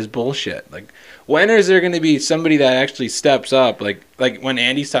all this bullshit? Like, when is there going to be somebody that actually steps up? Like when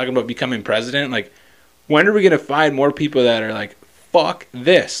Andy's talking about becoming president, like, when are we going to find more people that are like, fuck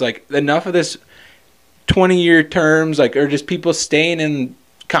this? Like, enough of this 20-year terms, like, or just people staying in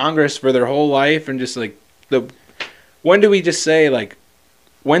Congress for their whole life and just like when do we just say, like,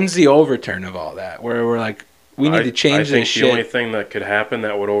 when's the overturn of all that? Where we're like, we need to change this shit. I think the only thing that could happen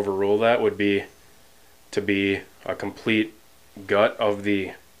that would overrule that would be to be a complete gut of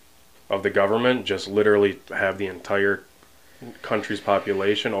the government, just literally have the entire country's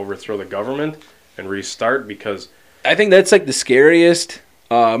population overthrow the government and restart, because I think that's like the scariest,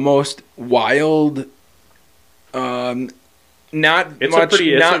 most wild, it's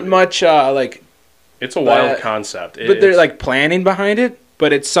a wild concept. But they're like planning behind it,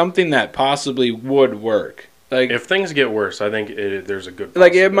 but it's something that possibly would work. Like, if things get worse, I think there's a good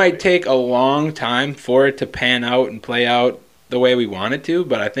like, it might take a long time for it to pan out and play out the way we want it to,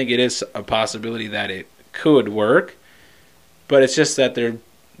 but I think it is a possibility that it could work. But it's just that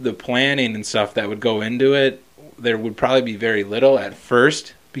the planning and stuff that would go into it, there would probably be very little at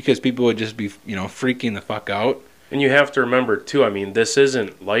first, because people would just be, freaking the fuck out. And you have to remember, too, I mean, this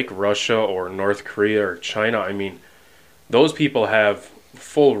isn't like Russia or North Korea or China. I mean, those people have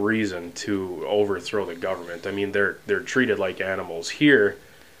full reason to overthrow the government. I mean, they're treated like animals. Here,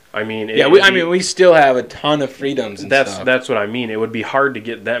 I mean... we still have a ton of freedoms and stuff. That's what I mean. It would be hard to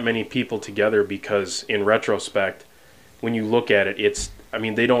get that many people together, because in retrospect, when you look at it,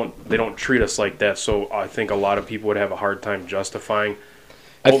 they don't treat us like that. So I think a lot of people would have a hard time justifying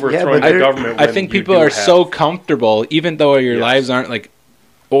overthrowing the government. I think people are so comfortable, even though your lives aren't like,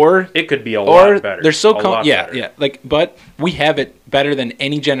 or it could be a lot better. They're so like, but we have it better than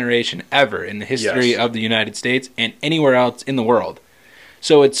any generation ever in the history of the United States and anywhere else in the world.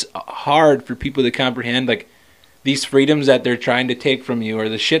 So it's hard for people to comprehend, like, these freedoms that they're trying to take from you, or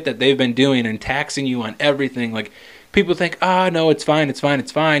the shit that they've been doing and taxing you on everything. Like, people think, no, it's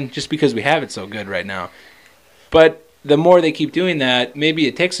fine, just because we have it so good right now. But the more they keep doing that, maybe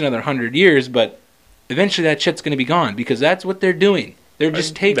it takes another 100 years, but eventually that shit's going to be gone, because that's what they're doing. They're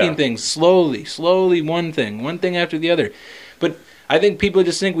just taking things slowly, one thing after the other. But I think people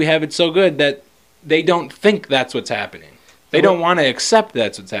just think we have it so good that they don't think that's what's happening. They don't want to accept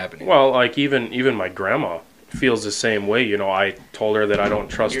that's what's happening. Well, like, even my grandma feels the same way. I told her that I don't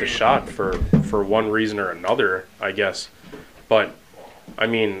trust the shot for one reason or another, I guess. But I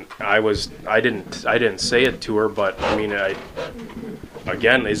mean, I didn't say it to her, but I mean,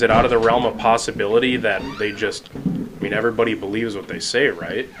 again, is it out of the realm of possibility that they just, everybody believes what they say,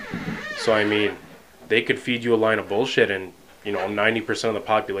 right? So I mean, they could feed you a line of bullshit, and 90% of the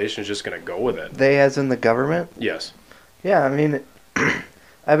population is just going to go with it. They, as in the government? Yes. Yeah, I mean,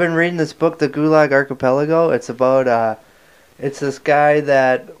 I've been reading this book, The Gulag Archipelago. It's about, it's this guy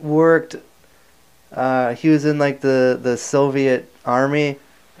that worked, he was in, like, the Soviet army,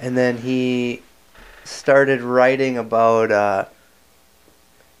 and then he started writing about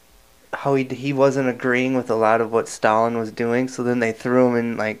how he wasn't agreeing with a lot of what Stalin was doing, so then they threw him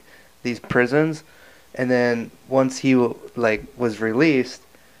in, like, these prisons, and then once he, like, was released,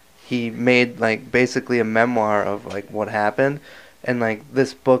 he made, like, basically a memoir of, like, what happened. And, like,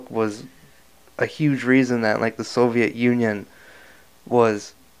 this book was a huge reason that, like, the Soviet Union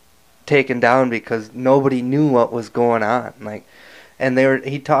was taken down, because nobody knew what was going on. Like, and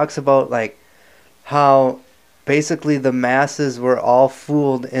he talks about, like, how basically the masses were all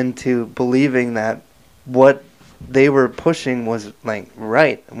fooled into believing that what they were pushing was, like,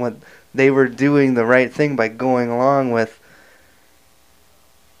 right. What they were doing the right thing by going along with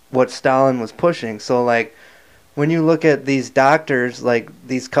what Stalin was pushing. So, like, when you look at these doctors, like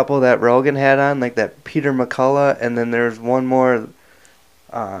these couple that Rogan had on, like that Peter McCullough, and then there's one more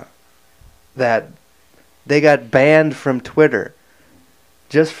that they got banned from Twitter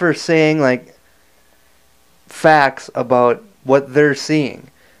just for saying, like, facts about what they're seeing.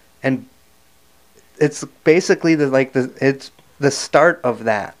 And it's basically it's the start of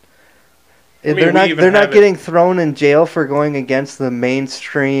that. They're not getting thrown in jail for going against the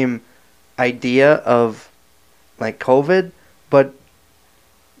mainstream idea of, like, COVID, but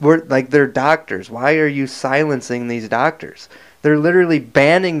they're doctors. Why are you silencing these doctors? They're literally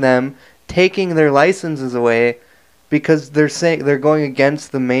banning them, taking their licenses away, because they're saying they're going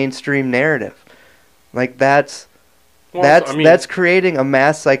against the mainstream narrative. Like, that's creating a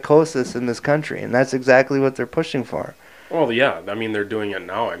mass psychosis in this country, and that's exactly what they're pushing for. Well, yeah, they're doing it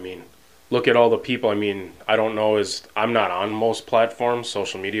now. Look at all the people. I don't know, I'm not on most platforms,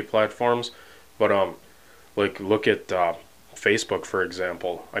 social media platforms, but like, look at Facebook, for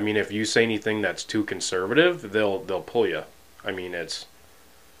example. I mean, if you say anything that's too conservative, they'll pull you. I mean, it's.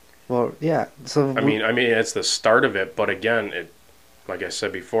 Well, yeah. So I mean, it's the start of it, but again, like I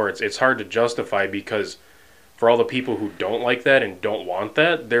said before, it's hard to justify because for all the people who don't like that and don't want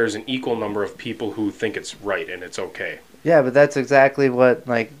that, there's an equal number of people who think it's right and it's okay. yeah, but that's exactly what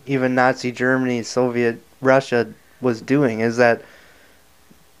like even Nazi Germany, Soviet Russia was doing. Is that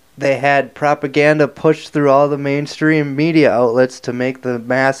they had propaganda pushed through all the mainstream media outlets to make the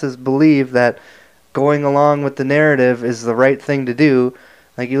masses believe that going along with the narrative is the right thing to do.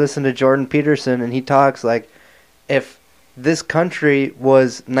 Like you listen to Jordan Peterson and he talks like if this country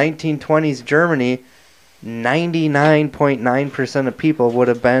was 1920s Germany, 99.9% of people would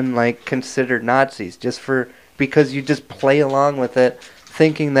have been like considered Nazis because you just play along with it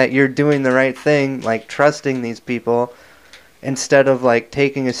thinking that you're doing the right thing, like trusting these people instead of like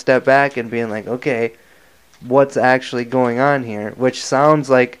taking a step back and being like, okay, what's actually going on here? Which sounds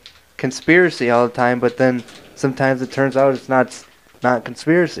like conspiracy all the time, but then sometimes it turns out it's not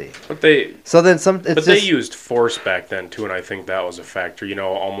conspiracy. But they used force back then too, and I think that was a factor. You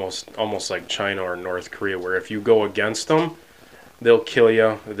know, almost like China or North Korea, where if you go against them, they'll kill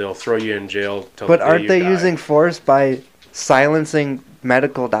you, they'll throw you in jail. But aren't they using force by silencing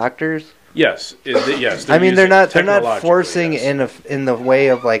medical doctors? Yes, yes. I mean, they're not forcing yes. in the way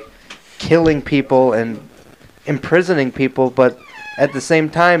of like killing people and imprisoning people, but at the same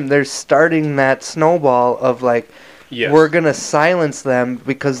time, they're starting that snowball of like. Yes. We're going to silence them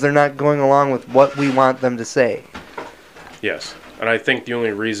because they're not going along with what we want them to say. Yes. And I think the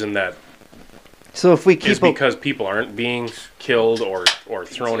only reason that so if we keep is because people aren't being killed or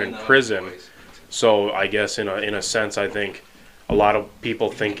thrown in prison. So I guess in a sense, I think a lot of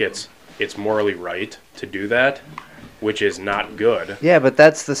people think it's morally right to do that, which is not good. Yeah, but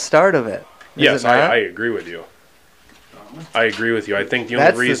that's the start of it. Yes, I agree with you. I think the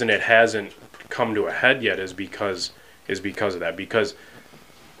only reason it hasn't come to a head yet is because of that. Because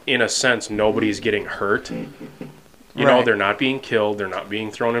in a sense, nobody's getting hurt. You know, they're not being killed. They're not being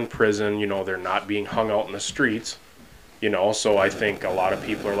thrown in prison. You know, they're not being hung out in the streets. You know, so I think a lot of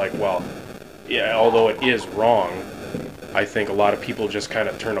people are like, well, yeah, although it is wrong, I think a lot of people just kind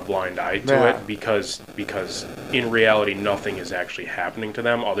of turn a blind eye to it because in reality, nothing is actually happening to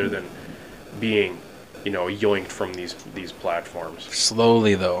them other than being, you know, yoinked from these platforms.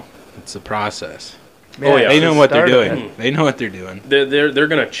 Slowly, though. It's a process. Yeah, they know what they're doing. Mm-hmm. They know what they're doing. They're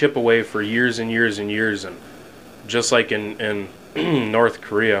gonna chip away for years and years and years, and just like in North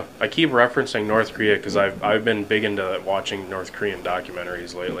Korea. I keep referencing North Korea because I've been big into watching North Korean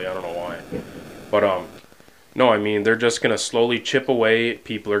documentaries lately. I don't know why, but no, I mean they're just gonna slowly chip away.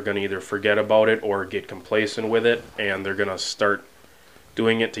 People are gonna either forget about it or get complacent with it, and they're gonna start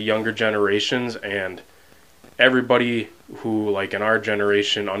doing it to younger generations, and everybody who, like in our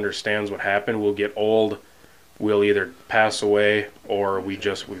generation, understands what happened will get old, will either pass away, or we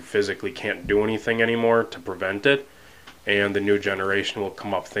physically can't do anything anymore to prevent it, and the new generation will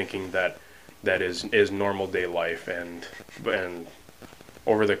come up thinking that is normal day life, and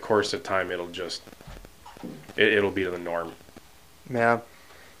over the course of time it'll be the norm. Yeah.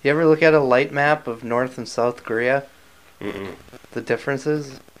 You ever look at a light map of North and South Korea? Mm-mm. The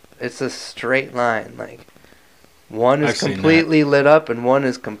differences? It's a straight line, like one is completely lit up and one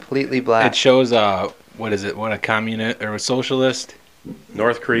is completely black. It shows what is it? What, a communist or a socialist?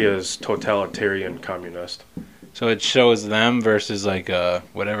 North Korea is totalitarian communist. So it shows them versus like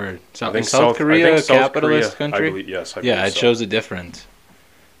whatever South South Korea, a capitalist Korea, country. I believe, yes, I yeah, believe it so. shows a difference,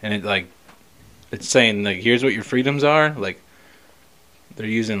 and it's saying like here's what your freedoms are. Like they're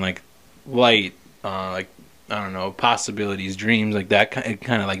using like light, like I don't know, possibilities, dreams, like that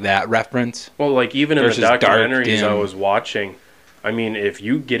kind of like that reference. Well, like even in the versus dark, documentaries I dim. was watching, I mean, if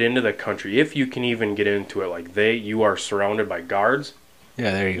you get into the country, if you can even get into it, like you are surrounded by guards.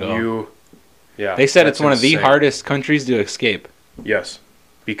 Yeah, there you go. They said it's one of the hardest countries to escape. Yes,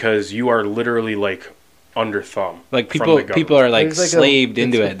 because you are literally like under thumb. Like people are like slaved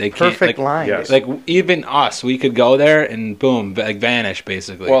into it. They can't perfect like, line. Yes. Like even us, we could go there and boom, like vanish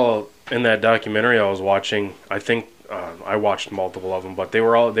basically. Well, in that documentary I was watching, I think I watched multiple of them, but they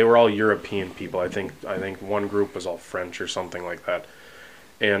were all European people. I think one group was all French or something like that.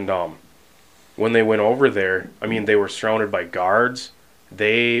 And when they went over there, I mean, they were surrounded by guards.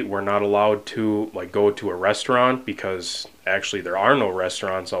 They were not allowed to like go to a restaurant because actually there are no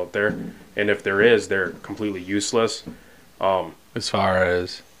restaurants out there, and if there is, they're completely useless. As far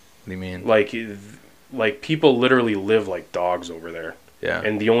as what do you mean? Like people literally live like dogs over there. Yeah.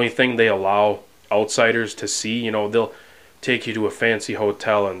 And the only thing they allow outsiders to see, you know, they'll take you to a fancy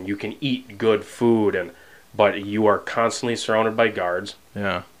hotel and you can eat good food and but you are constantly surrounded by guards.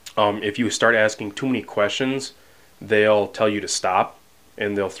 Yeah. If you start asking too many questions, they'll tell you to stop,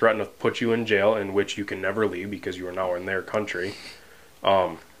 and they'll threaten to put you in jail, in which you can never leave because you are now in their country.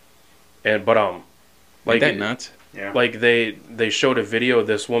 Like Ain't that nuts? Yeah. like they showed a video.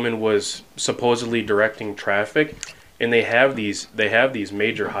 This woman was supposedly directing traffic, and they have these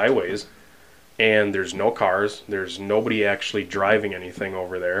major highways, and there's no cars. There's nobody actually driving anything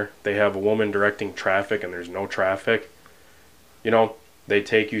over there. They have a woman directing traffic, and there's no traffic. You know, they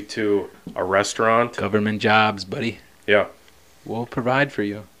take you to a restaurant. Government jobs, buddy. Yeah. We'll provide for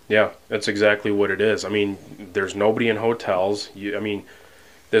you. Yeah, that's exactly what it is. I mean, there's nobody in hotels.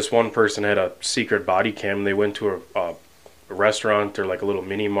 This one person had a secret body cam. They went to a restaurant or like a little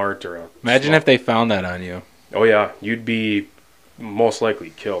mini mart or a. Imagine if they found that on you. Oh yeah, you'd be most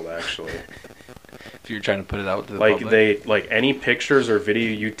likely killed actually. If you're trying to put it out to the Like public. any pictures or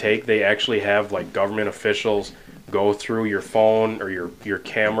video you take, they actually have like government officials go through your phone or your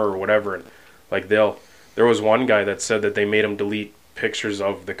camera or whatever, and like there was one guy that said that they made him delete pictures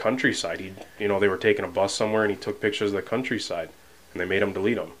of the countryside. They were taking a bus somewhere and he took pictures of the countryside, and they made him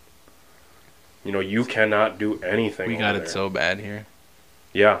delete them. You cannot do anything. We got over it there. so bad here.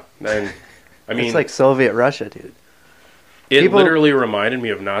 Yeah, and I mean, it's like Soviet Russia, dude. it people- literally reminded me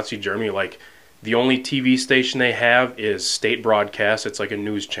of Nazi Germany. Like the only TV station they have is state broadcast. It's like a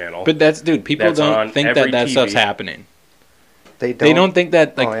news channel. But people That's on don't think every that TV. stuff's happening. They don't. They don't think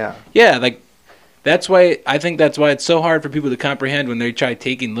that, like, Oh yeah. yeah, like, that's why it's so hard for people to comprehend when they try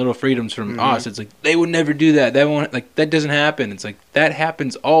taking little freedoms from us. It's like, they would never do that. That doesn't happen. It's like, that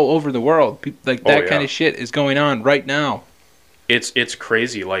happens all over the world. That Oh, yeah. kind of shit is going on right now. It's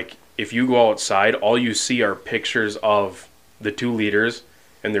crazy. Like if you go outside, all you see are pictures of the two leaders,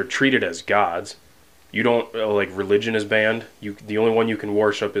 and they're treated as gods. You don't like religion is banned. The only one you can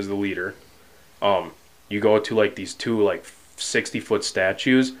worship is the leader. You go to like these two like 60-foot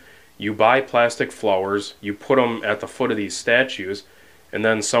statues. You buy plastic flowers. You put them at the foot of these statues, and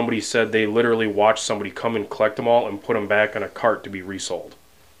then somebody said they literally watched somebody come and collect them all and put them back on a cart to be resold.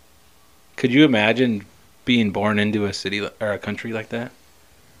 Could you imagine being born into a city or a country like that?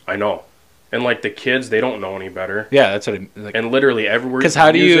 I know. And like the kids, they don't know any better. Yeah, that's what I like. And literally everywhere. 'Cause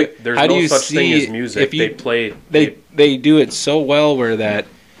how do you- There's how do no you such thing see as music. if you- They play. They do it so well where that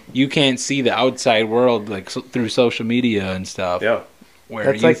you can't see the outside world like through social media and stuff. Yeah. Where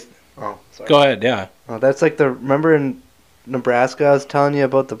That's you like. Oh, sorry. go ahead, yeah. Oh, that's like remember in Nebraska I was telling you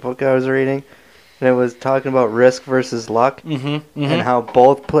about the book I was reading, and it was talking about risk versus luck, Mm-hmm. and how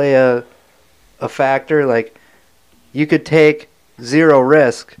both play a factor. Like you could take zero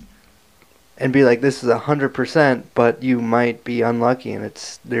risk and be like, this is 100%, but you might be unlucky, and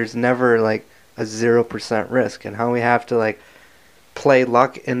there's never like a 0% risk, and how we have to like play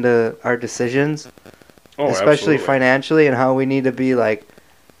luck into our decisions, especially absolutely. financially, and how we need to be like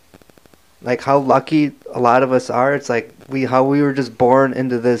how lucky a lot of us are. It's like how we were just born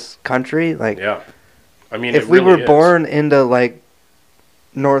into this country. Like Yeah. I mean, if it we really were is. born into like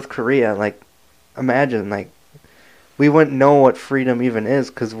North Korea, like imagine like we wouldn't know what freedom even is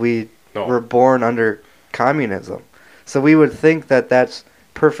because we No. were born under communism. So we would think that that's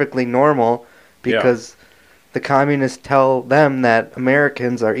perfectly normal because the communists tell them that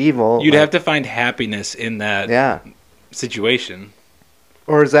Americans are evil. You'd like, have to find happiness in that yeah. situation.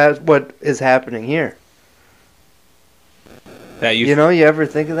 Or is that what is happening here? That You know, you ever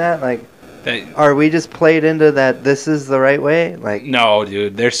think of that? Like, that are we just played into that this is the right way? Like, no,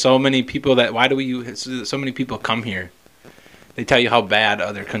 dude. There's so many people so many people come here. They tell you how bad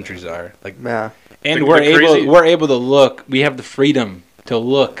other countries are. Like, yeah. and The we're crazy- able to look. We have the freedom to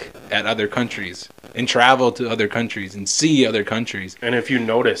look at other countries and travel to other countries and see other countries. And if you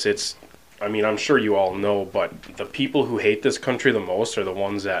notice, I'm sure you all know, but the people who hate this country the most are the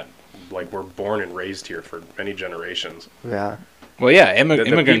ones that like were born and raised here for many generations. Yeah. Well, yeah, The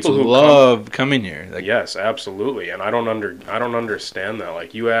immigrants people who love coming here. Like, Yes, absolutely. And I don't understand that.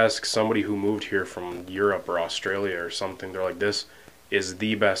 Like you ask somebody who moved here from Europe or Australia or something, they're like, this is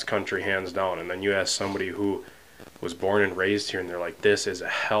the best country hands down. And then you ask somebody who was born and raised here and they're like, this is a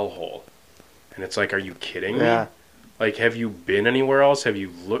hellhole. And it's like, are you kidding Yeah. me? Like, have you been anywhere else? Have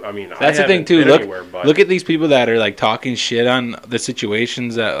you looked? I mean, That's the I thing haven't too. been Look, anywhere, but look at these people that are like talking shit on the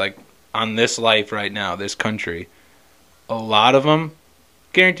situations that like on this life right now, this country. A lot of them,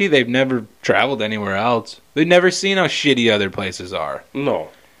 guarantee they've never traveled anywhere else. They've never seen how shitty other places are. no.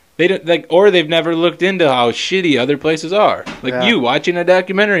 They don't like, or they've never looked into how shitty other places are. Like Yeah. you watching a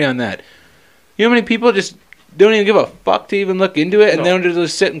documentary on that. You know how many people just don't even give a fuck to even look into it, and No. they don't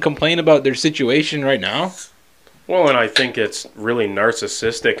just sit and complain about their situation right now. Well, and I think it's really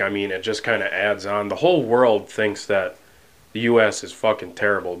narcissistic. I mean, it just kind of adds on. The whole world thinks that the U.S. is fucking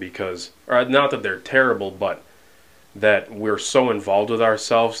terrible because, or not that they're terrible, but that we're so involved with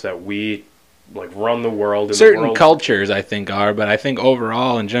ourselves that we like run the world. And Certain the world, cultures, I think, are, but I think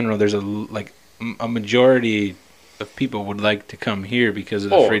overall, in general, there's a majority of people would like to come here because of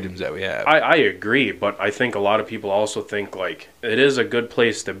the freedoms that we have. I agree, but I think a lot of people also think like it is a good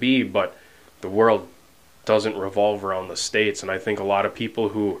place to be, but the world doesn't revolve around the States. And I think a lot of people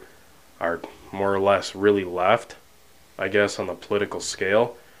who are more or less really left, I guess, on the political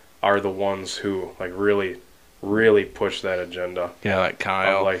scale, are the ones who like really push that agenda. Yeah, like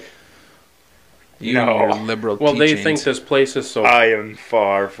Kyle. Like, you and your liberal well, they teachings. think this place is so. I am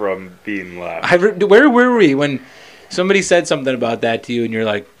far from being left. Where were we when somebody said something about that to you, and you're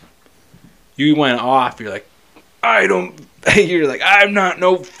like, you went off. You're like, You're like, I'm not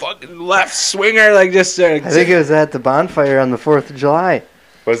no fucking left swinger. Like just. I think it was at the bonfire on the 4th of July.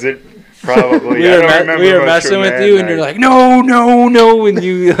 Was it? Probably. we were messing with you, and you're like, no, and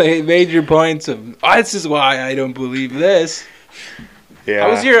you like, made your points of, this is why I don't believe this.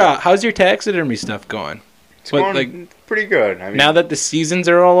 Yeah. How's your taxidermy stuff going? It's going pretty good. I mean, now that the seasons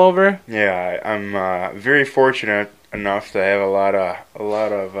are all over. Yeah, I'm very fortunate enough to have a lot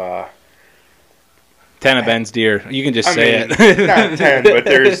of 10 of Ben's deer. You can just say it. Not 10, but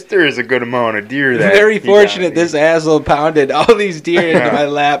there's a good amount of deer that. Very fortunate this asshole pounded all these deer into my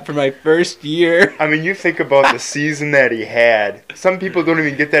lap for my first year. I mean, you think about the season that he had. Some people don't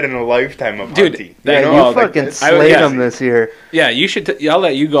even get that in a lifetime of hunting. You fucking slayed him this year. Yeah, you should. I'll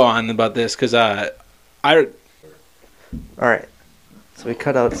let you go on about this because All right. So we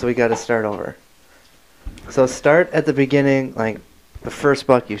cut out. So we got to start over. So start at the beginning, like the first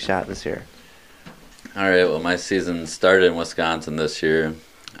buck you shot this year. All right, well, my season started in Wisconsin this year.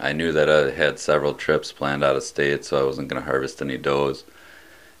 I knew that I had several trips planned out of state, so I wasn't going to harvest any does.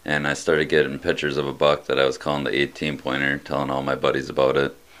 And I started getting pictures of a buck that I was calling the 18-pointer, telling all my buddies about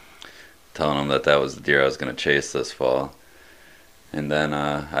it, telling them that was the deer I was going to chase this fall. And then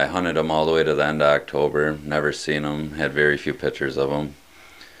I hunted him all the way to the end of October, never seen him, had very few pictures of him.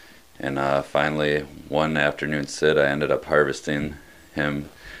 And finally, one afternoon sit, I ended up harvesting him.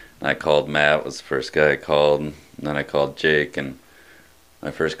 I called Matt, was the first guy I called, and then I called Jake, and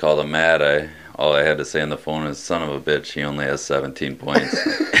when I first called him Matt, all I had to say on the phone is, son of a bitch, he only has 17 points.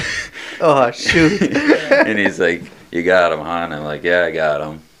 Oh, shoot. And he's like, you got him, huh? And I'm like, yeah, I got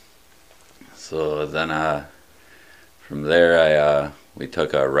him. So then from there, we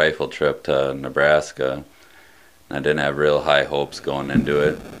took a rifle trip to Nebraska. I didn't have real high hopes going into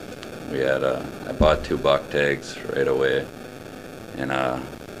it. I bought 2 buck tags right away, and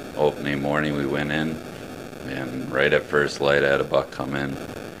opening morning we went in, and right at first light I had a buck come in,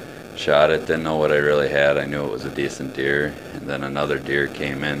 shot it, didn't know what I really had. I knew it was a decent deer, and then another deer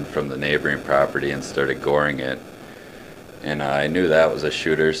came in from the neighboring property and started goring it, and I knew that was a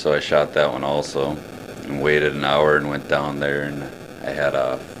shooter, so I shot that one also and waited an hour and went down there, and I had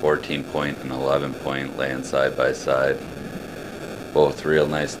a 14 point and 11 point laying side by side, both real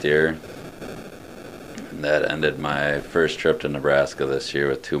nice deer. That ended my first trip to Nebraska this year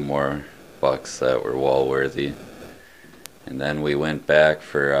with 2 more bucks that were wall worthy. And then we went back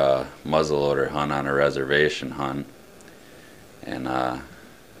for a muzzleloader hunt on a reservation hunt. And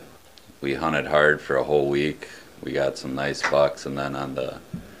we hunted hard for a whole week. We got some nice bucks, and then on the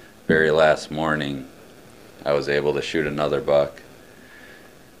very last morning I was able to shoot another buck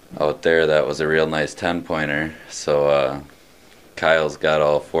out there. That was a real nice 10-pointer. So Kyle's got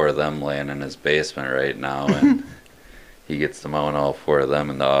all 4 of them laying in his basement right now, and he gets to mount all 4 of them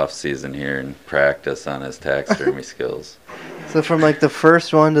in the off season here and practice on his taxidermy skills. So from like the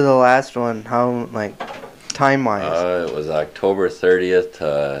first one to the last one, how like time wise? It was October 30th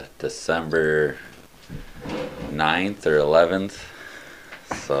to December 9th or 11th.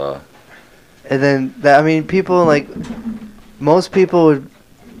 So. And then people like most people would,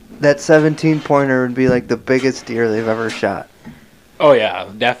 that 17-pointer would be like the biggest deer they've ever shot. Oh yeah,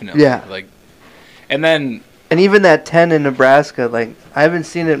 definitely. Yeah. And even that 10 in Nebraska, like I haven't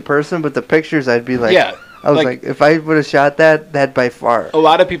seen it in person, but the pictures I'd be like, yeah, I was like if I would have shot that by far. A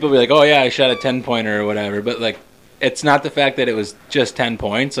lot of people be like, oh yeah, I shot a 10-pointer or whatever, but like it's not the fact that it was just 10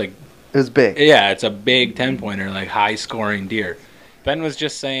 points. Like it was big. Yeah, it's a big 10-pointer, like high scoring deer. Ben was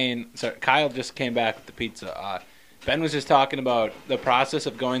just saying. Sorry, Kyle just came back with the pizza. Ben was just talking about the process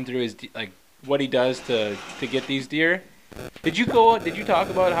of going through his what he does to get these deer. Did you talk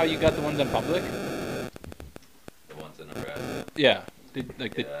about how you got the ones on public? The ones in Nebraska. Yeah. I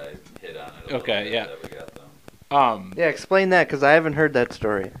hit on it. Okay. Yeah. That we got them. Yeah, explain that because I haven't heard that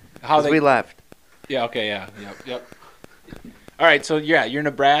story. How we left. Yeah. Okay. Yeah. Yep. All right. So yeah, you're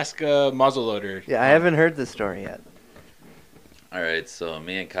Nebraska muzzleloader. Yeah, I haven't heard the story yet. All right, so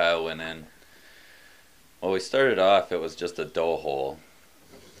me and Kyle went in. Well, we started off, it was just a doe hole.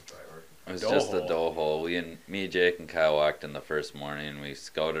 It was just a doe hole. Me, Jake, and Kyle walked in the first morning, and we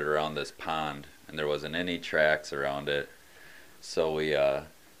scouted around this pond, and there wasn't any tracks around it. So we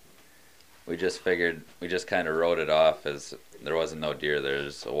just figured, we just kind of wrote it off as there wasn't no deer.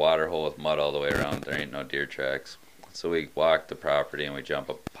 There's a water hole with mud all the way around. There ain't no deer tracks. So we walked the property, and we jumped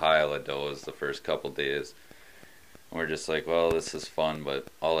a pile of does the first couple days. And we're just like, well, this is fun, but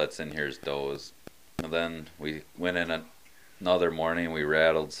all that's in here is does. And then we went in another morning, we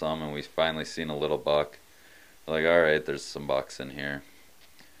rattled some, and we finally seen a little buck. We're like, all right, there's some bucks in here.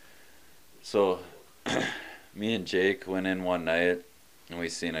 So me and Jake went in one night, and we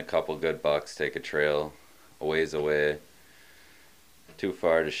seen a couple good bucks take a trail a ways away, too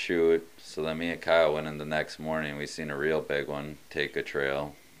far to shoot. So then me and Kyle went in the next morning, we seen a real big one take a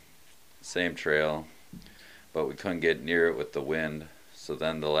trail, same trail, but we couldn't get near it with the wind. So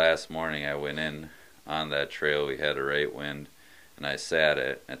then the last morning I went in on that trail, we had a right wind, and I sat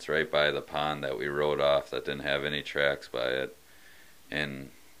it. It's right by the pond that we rode off that didn't have any tracks by it. And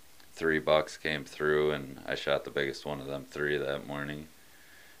 3 bucks came through, and I shot the biggest one of them 3 that morning.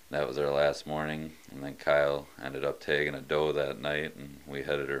 That was our last morning, and then Kyle ended up taking a doe that night, and we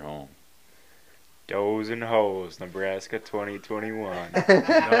headed her home. Does and hoes, Nebraska 2021.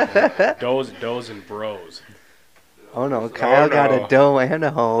 Does and bros. Oh no, Kyle got no. a doe and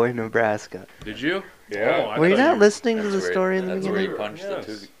a hoe in Nebraska. Did you? Yeah. Oh, I Were you thought not listening to the That's where- story in the That's where he beginning? punched Yes.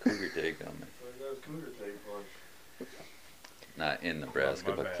 the cougar take on me. Not in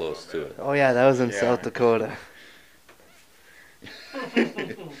Nebraska, My but bad, close my to bad. it. Oh yeah, that was in Yeah. South Dakota.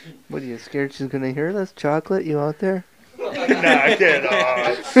 What are you scared she's gonna hear this? Chocolate, you out there? Knock it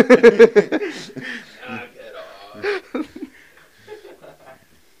off.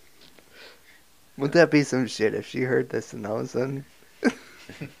 Would that be some shit if she heard this and all of a sudden?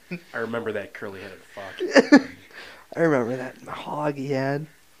 I remember that curly-headed fuck. I remember that hog he had.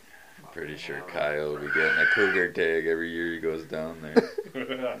 Pretty sure Kyle will be getting a cougar tag every year he goes down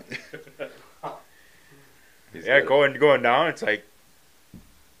there. He's Yeah, got- going down, it's like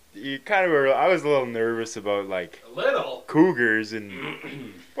you kind of were. I was a little nervous about like A little. cougars and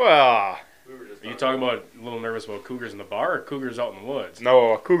well, Are you talking about a little nervous about cougars in the bar or cougars out in the woods?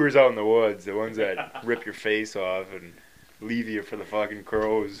 no, cougars out in the woods, the ones that rip your face off and leave you for the fucking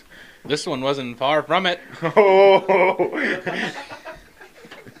crows. This one wasn't far from it. Oh,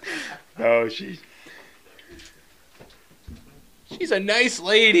 no, She's a nice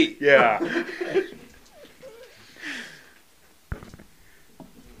lady. yeah.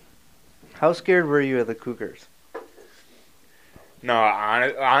 How scared were you of the cougars? No,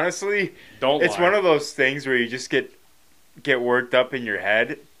 honestly, Don't it's lie. one of those things where you just get worked up in your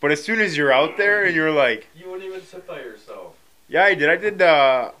head. But as soon as you're out there and you're like, You wouldn't even sit by yourself. yeah, I did. I did.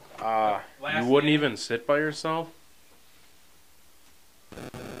 You wouldn't even sit by yourself?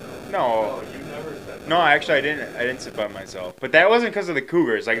 No, You never said no, actually, I didn't. I didn't sit by myself. But that wasn't because of the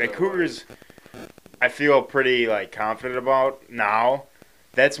cougars. Like the cougars, I feel pretty like confident about now.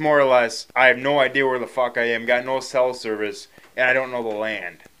 That's more or less. I have no idea where the fuck I am. Got no cell service, and I don't know the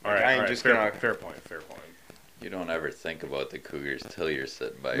land. All right, I ain't all right. just fair, gonna. fair point, fair point. You don't ever think about the cougars till you're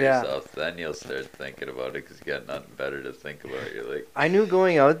sitting by Yeah. yourself. Then you'll start thinking about it because you got nothing better to think about. You're like, I knew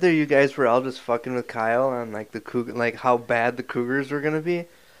going out there you guys were all just fucking with Kyle on like the cougar, like how bad the cougars were gonna be.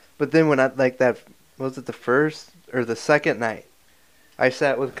 But then when I like that, was it the first or the second night? I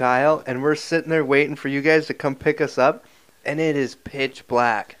sat with Kyle and we're sitting there waiting for you guys to come pick us up, and it is pitch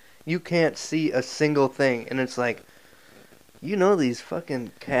black. You can't see a single thing, and it's like, you know, these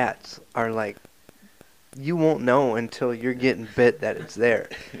fucking cats are like, you won't know until you're getting bit that it's there.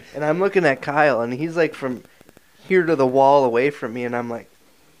 And I'm looking at Kyle, and he's like from here to the wall away from me, and I'm like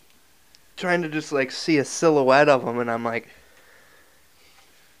trying to just like see a silhouette of him, and I'm like,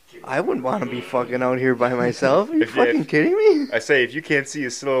 I wouldn't want to be fucking out here by myself. Are you If you- fucking kidding me? I say, if you can't see a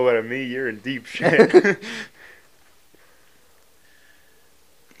silhouette of me, you're in deep shit.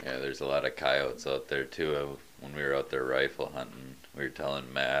 yeah, there's a lot of coyotes out there too. When we were out there rifle hunting, we were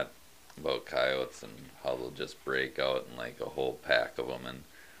telling Matt about coyotes and how they'll just break out in like a whole pack of them, and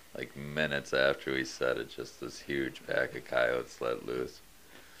like minutes after we said it, just this huge pack of coyotes let loose.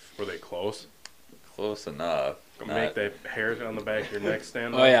 Were they close? Close enough. Gonna make that hair on the back of your neck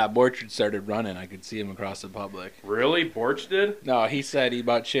stand up? Oh yeah, Borchard started running. I could see him across the public. Really? Borch did? No, he said he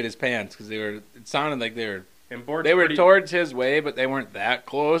about shit his pants because they were. It sounded like they were. And Borch They were pretty, towards his way, but they weren't that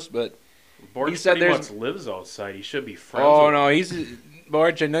close. But Borch he said pretty there's- much lives outside. He should be friends oh with no, he's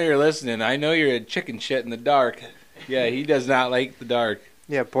Borch, I know you're listening. I know you're a chicken shit in the dark. Yeah, he does not like the dark.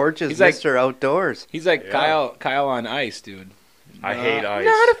 Yeah, Borch is He's like- Mr. Outdoors. He's like Yeah. Kyle on ice, dude. I hate ice.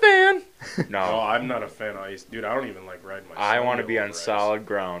 Not a fan. No, No, I'm not a fan of ice, dude. I don't even like riding my. I want to snowmobile be on over ice. solid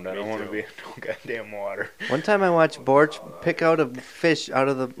ground. I Me don't want to too. be in no goddamn water. One time I watched Borch pick out a fish out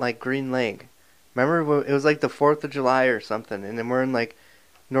of the like Green Lake. Remember when it was like the 4th of July or something, and then we're in like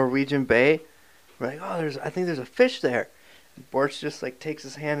Norwegian Bay. We're like, oh, I think there's a fish there. And Borch just like takes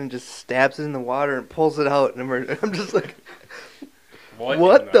his hand and just stabs it in the water and pulls it out, and I'm just like, what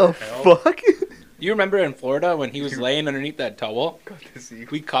in the hell? fuck? You remember in Florida when he was laying underneath that towel? Got to see.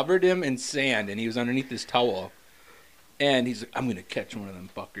 We covered him in sand, and he was underneath this towel. And he's like, I'm going to catch one of them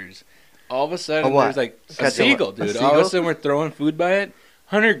fuckers. All of a sudden, A what? there's like a Catch a seagull, what? A dude. All of a seagull? sudden, we're throwing food by it.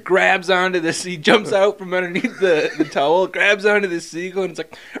 Hunter grabs onto this. He jumps out from underneath the towel, grabs onto this seagull, and it's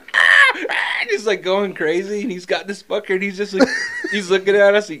like, he's like going crazy. And he's got this fucker, and he's just like, he's looking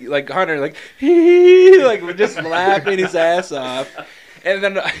at us, like Hunter, like, like we're just laughing his ass off. And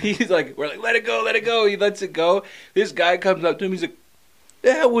then he's like, we're like, let it go, let it go. He lets it go. This guy comes up to him. He's like,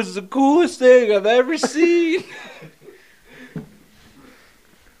 that was the coolest thing I've ever seen.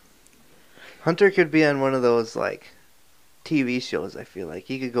 Hunter could be on one of those like TV shows. I feel like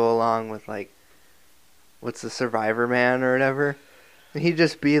he could go along with like, what's the Survivor Man or whatever. And he'd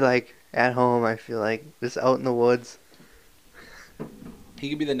just be like at home. I feel like just out in the woods. He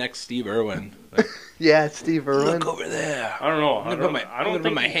could be the next Steve Irwin. Like, Yeah, Steve Irwin. look over there. I don't know. I'm gonna Hunter, put my- I I'm don't gonna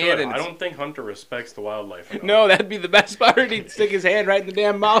think put my he hand could. in I his- don't think Hunter respects the wildlife enough. No, that'd be the best part. He'd stick his hand right in the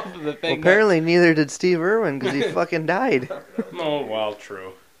damn mouth of the Well, thing. apparently neither did Steve Irwin because he fucking died. No, well,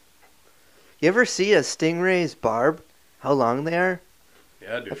 true. You ever see a stingray's barb? How long they are?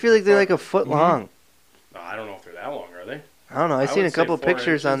 Yeah, dude. I feel like they're like a foot long. No, I don't know if they're that long, are they? I don't know. I've I seen a would say couple 4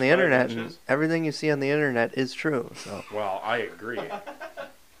 pictures on the inches, 5 internet, and inches. everything you see on the internet is true. So Well, I agree.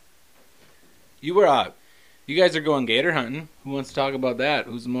 You were you guys are going gator hunting. Who wants to talk about that?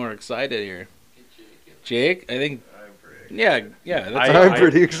 Who's more excited here? Jake, I think. Yeah. That's I'm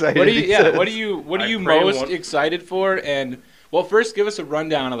pretty excited. What are you? Yeah. What are you? What are I you pray most one- excited for? And well, first, give us a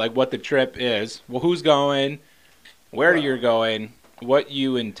rundown of like what the trip is. Well, who's going? Where you're going? What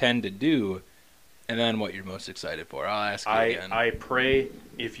you intend to do? And then what you're most excited for. I'll ask you again. I pray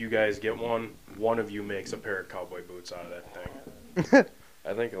if you guys get one of you makes a pair of cowboy boots out of that thing.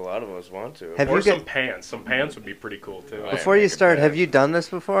 I think a lot of us want to. Have Or you some got- pants. Some pants would be pretty cool too. Before you make it start, bad. have you done this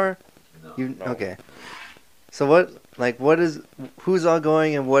before? You okay? So who's all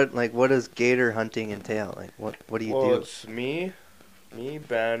going, and what does gator hunting entail? Like what do you Well, do? it's me,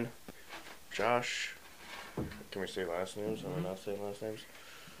 Ben, Josh. Can we say last names? Am I not saying last names?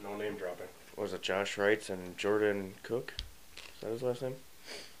 No name dropping. What was it Josh Wrights and Jordan Cook? Is that his last name?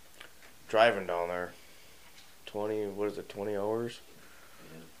 Driving down there. 20 hours?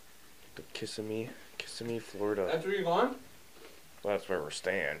 To Kissimmee, Florida. where you're going. Well, that's where we're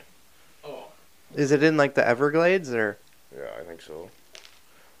staying. Oh. Is it in like the Everglades or? Yeah, I think so.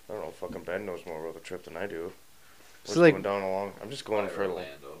 I don't know. Fucking Ben knows more about the trip than I do. We're So, like- going down along. I'm just going for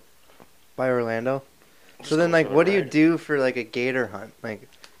By Orlando. just So then, going like, for what the do you ride. do for like a gator hunt? Like,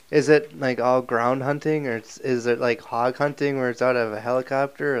 is it like all ground hunting, or is it like hog hunting where it's out of a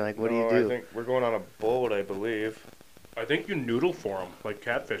helicopter? Or, like, what do No, you do? I think we're going on a boat, I believe. I think you noodle for them like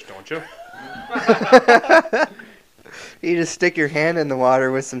catfish, don't you? You just stick your hand in the water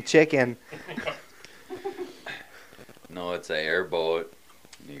with some chicken. No, it's an airboat.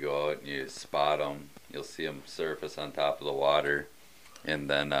 You go out and you spot them. You'll see them surface on top of the water. And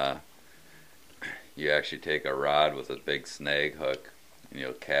then you actually take a rod with a big snag hook. And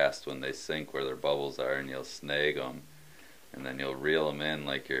you'll cast when they sink where their bubbles are. And you'll snag them. And then you'll reel them in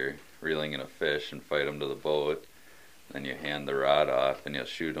like you're reeling in a fish and fight them to the boat. Then you hand the rod off and you'll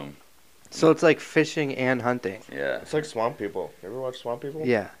shoot them. So it's like fishing and hunting. Yeah. It's like Swamp People. You ever watch Swamp People?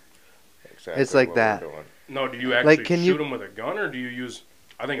 Yeah. Exactly It's like what that. we're doing. No, do you actually can shoot you- them with a gun or do you use?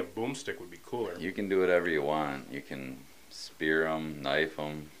 I think a boomstick would be cooler. You can do whatever you want. You can spear them, knife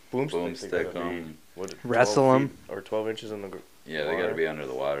them, Boomsticks, they boomstick gotta be, them. what, 12 Wrestle 'em. feet Or 12 inches in the Yeah, they got to water. be under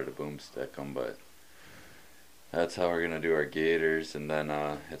the water to boomstick them, but that's how we're gonna do our gators. And then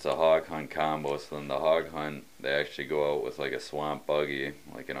it's a hog hunt combo. So then the hog hunt, they actually go out with like a swamp buggy,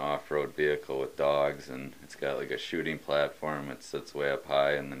 like an off-road vehicle with dogs, and it's got like a shooting platform. It sits way up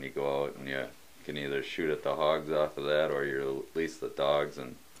high, and then you go out and you can either shoot at the hogs off of that, or you release the dogs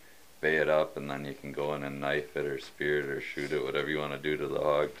and bay it up, and then you can go in and knife it or spear it or shoot it, whatever you want to do to the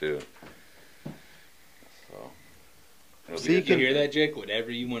hog too. So. it'll So be you Did you can- hear that, Jake?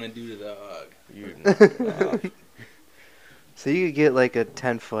 Whatever you want to do to the hog. You knock it off. So you could get like a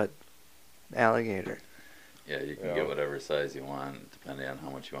 10-foot alligator. Yeah, you can Yeah. get whatever size you want, depending on how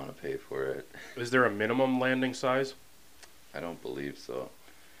much you want to pay for it. Is there a minimum landing size? I don't believe so.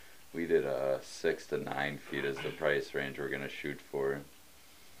 We did 6 to 9 feet as the price range we're gonna shoot for.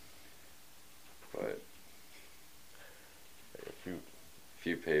 But if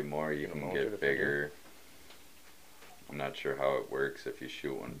you pay more, you Get a can mounted get if you do. bigger. I'm not sure how it works if you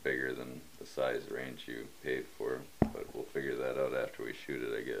shoot one bigger than the size range you paid for, but we'll figure that out after we shoot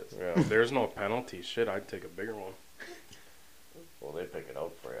it, I guess. If Yeah. there's no penalty, shit, I'd take a bigger one. Well, they pick it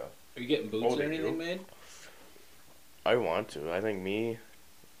out for you. Are you getting boots Oh, or they anything do? made? I want to. I think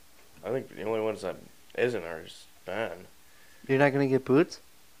the only ones that isn't are Ben. You're not gonna get boots?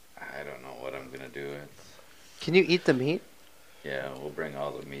 I don't know what I'm gonna do. It's, Can you eat the meat? yeah, we'll bring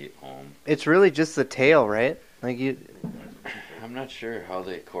all the meat home. It's really just the tail, right? Like you. I'm not sure how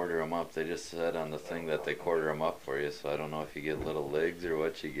they quarter them up. They just said on the thing that they quarter them up for you, so I don't know if you get little legs or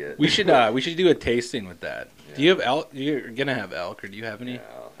what you get. We should do a tasting with that. Yeah. Do you have elk? You're gonna have elk, or do you have any? Yeah,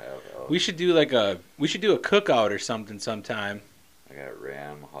 I'll have elk. We should do a cookout or something sometime. I got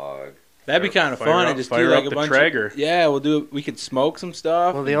ram, hog. That'd be kind of Fire fun. up- And just fire do like up a the bunch Traeger. of yeah. We'll do. We could smoke some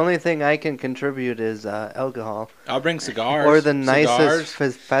stuff. Well, the only thing I can contribute is alcohol, I'll bring cigars or the Cigars.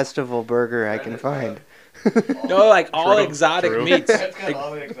 nicest festival burger I can find. No, like all True, exotic true. meats.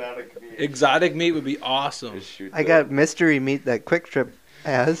 all the exotic meat. Exotic meat would be awesome. Just shoot I the got mystery meat that Quick Trip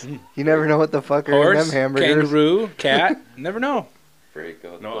has. You never know what the fuck are in Horse, them hamburgers. kangaroo, cat. Never know. break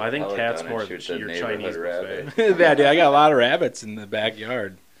out No, the I think pellet cat's gun more and than shoot the your neighborhood Chinese rabbit. buffet. Yeah, dude, I got a lot of rabbits in the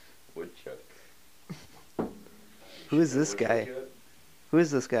backyard. Woodchuck. Who is this guy? Who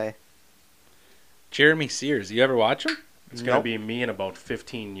is this guy? Jeremy Sears. You ever watch him? It's gonna Nope. be me in about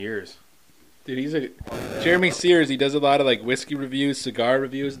 15 years. Dude, he's a Jeremy Sears. He does a lot of like whiskey reviews, cigar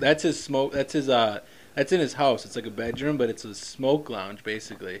reviews. That's his smoke. That's his. That's in his house. It's like a bedroom, but it's a smoke lounge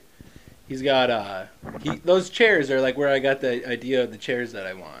basically. He's got those chairs are like where I got the idea of the chairs that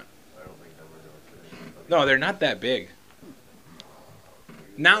I want. No, they're not that big.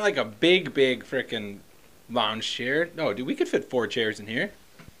 Not like a big frickin' lounge chair. No, dude, we could fit 4 chairs in here.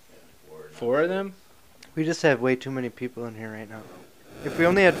 4 of them. We just have way too many people in here right now. If we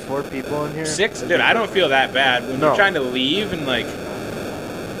only had 4 people in here, 6, dude. I don't feel that bad when No. you're trying to leave and like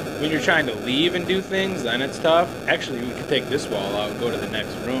when you're trying to leave and do things. Then it's tough. Actually, we could take this wall out and go to the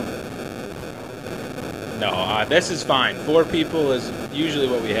next room. No, this is fine. 4 people is usually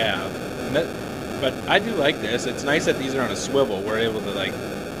what we have. And but I do like this. It's nice that these are on a swivel. We're able to like,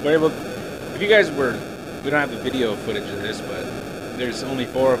 if you guys were, we don't have the video footage of this, but there's only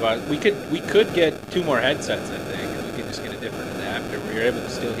 4 of us. We could get 2 more headsets, I think. And we could just get a different adapter where you're able to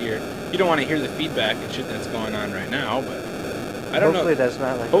still hear. You don't want to hear the feedback and shit that's going on right now, but I don't hopefully know. that's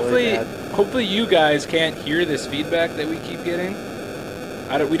not like Hopefully, really bad. hopefully you guys can't hear this feedback that we keep getting.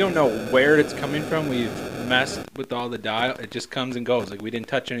 We don't know where it's coming from. We've messed with all the dial. It just comes and goes. Like we didn't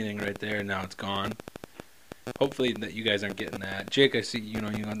touch anything right there, and now it's gone. Hopefully that you guys aren't getting that. Jake, I see you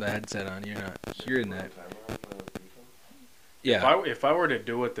got the headset on. You're not hearing that. Yeah. If I were to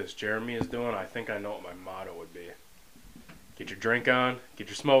do what this Jeremy is doing, I think I know what my motto would be. Get your drink on, get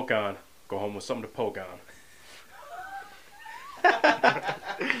your smoke on, go home with something to poke on.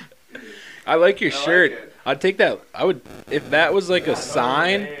 I like your shirt. I'd take that. I would if that was like a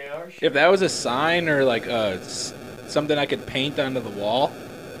sign. If that was a sign or like something I could paint onto the wall,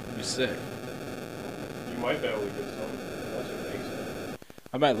 it'd be sick. You might be able to get some. That's what makes it.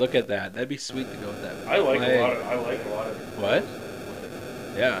 I might look at that. That'd be sweet to go with that. I like flag. a lot of. What?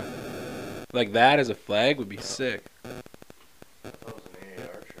 Yeah. Like that as a flag would be sick.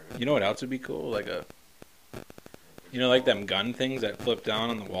 You know what else would be cool? Like like them gun things that flip down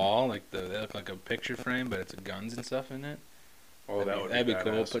on the wall, like they look like a picture frame, but it's guns and stuff in it. Oh, That'd be cool.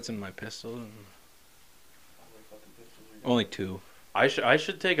 badass. Put some in my pistol. And... Only 2. I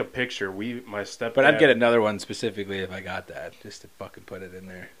should take a picture. My stepdad. But I'd get another one specifically if I got that, just to fucking put it in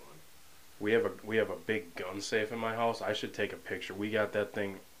there. We have a big gun safe in my house. I should take a picture. We got that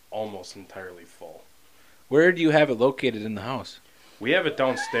thing almost entirely full. Where do you have it located in the house? We have it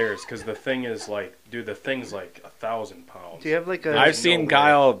downstairs because the thing is like, dude, the thing's like 1,000 pounds. Do you have like a? I've seen way.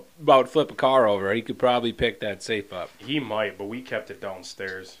 Kyle about flip a car over. He could probably pick that safe up. He might, but we kept it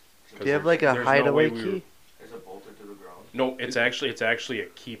downstairs. 'Cause Do you have there's- like a there's no hideaway way we key? were- Is it bolted to the ground? No, it's actually a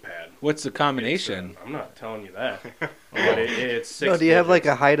keypad. What's the combination? I'm not telling you that. But it's 6 No, do you have like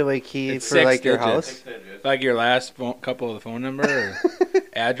digits. a hideaway key It's for 6 like your digits. house? Like your last couple of the phone number or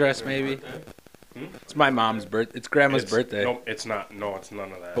address, maybe? Hmm? It's my mom's birthday. It's grandma's It's- birthday. No, it's not. No, it's none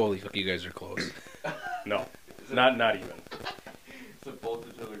of that. Holy fuck, you guys are close. No, not even. Is it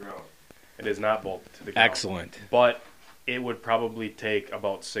bolted to the ground? It is not bolted to the ground. Excellent. But it would probably take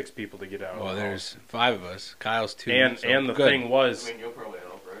about 6 people to get out. Well, of the there's 5 of us. Kyle's 2. house. so And the good. thing was, you'll probably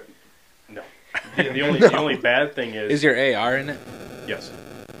help, right? the only bad thing Is your AR in it? yes,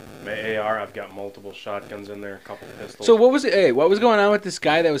 my AR. I've got multiple shotguns in there, a couple pistols. So what was it? Hey, what was going on with this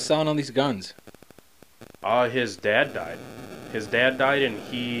guy that was selling all these guns? His dad died. His dad died, and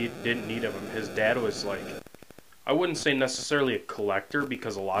he didn't need them. His dad was like, I wouldn't say necessarily a collector,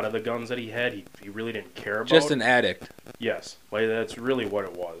 because a lot of the guns that he had, he really didn't care about. Just an addict. Yes, like that's really what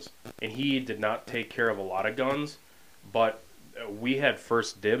it was. And he did not take care of a lot of guns, but we had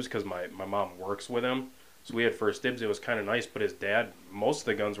first dibs because my mom works with him. So we had first dibs. It was kind of nice, but his dad, most of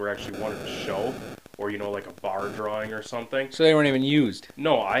the guns were actually wanted to show, or like a bar drawing or something. So they weren't even used.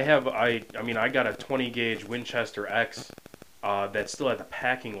 No, I mean I got a 20 gauge Winchester X that still had the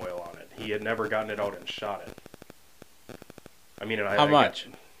packing oil on it. He had never gotten it out and shot it. I mean, How much?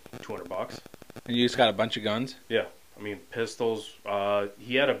 $200. And you just got a bunch of guns? Yeah, I mean pistols.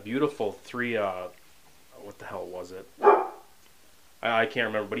 He had a beautiful 3. What the hell was it? I can't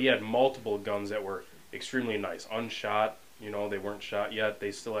remember, but he had multiple guns that were extremely nice, unshot. They weren't shot yet.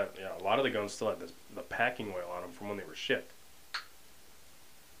 They still had, a lot of the guns still had the packing oil on them from when they were shipped.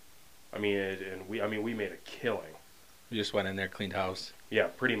 I mean, we made a killing. You just went in there, cleaned house. Yeah,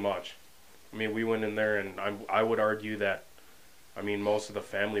 pretty much. I mean, we went in there, and I would argue that, I mean, most of the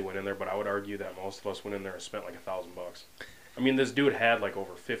family went in there, but I would argue that most of us went in there and spent like $1,000. I mean, this dude had like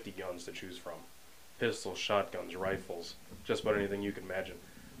over 50 guns to choose from. Pistols, shotguns, rifles, just about anything you can imagine.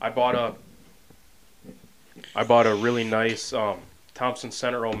 I bought a really nice Thompson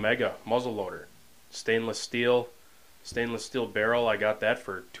Center Omega muzzle loader, stainless steel barrel. I got that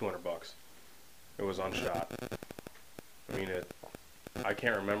for $200. It was unshot. I mean, I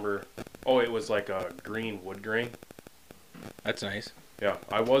can't remember. Oh, it was like a green wood grain. That's nice. Yeah,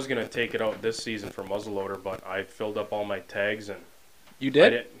 I was gonna take it out this season for muzzleloader, but I filled up all my tags and You I did?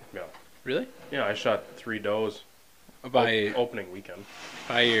 didn't. Yeah, Really? yeah, I shot 3 does By opening weekend.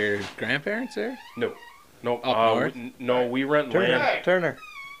 by your grandparents there? Nope. Up north? No, we rent land. Turner.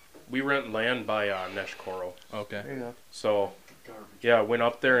 We rent land by Neshkoro. Okay. There you go. So, yeah, I went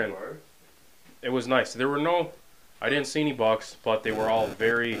up there and it was nice. There were I didn't see any bucks, but they were all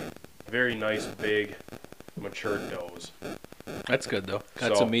very, very nice, big, mature does. That's good though.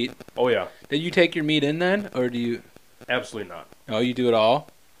 Got So- some meat. Oh yeah, Did you take your meat in then, or do you? absolutely not. Oh, you do it all.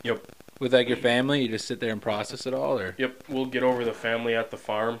 Yep. With like your family, you just sit there and process it all, or? Yep, we'll get over the family at the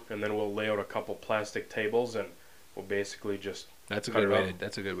farm, and then we'll lay out a couple plastic tables, and we'll basically just. That's a Cut good it way. up.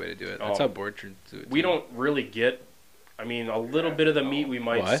 That's a good way to do it. That's Um, how Borchard do it. We too. don't really get. I mean, a little bit of the meat we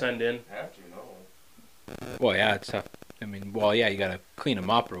might What? send in. Have to, no. Well, yeah, it's tough. I mean, well, yeah, you gotta clean them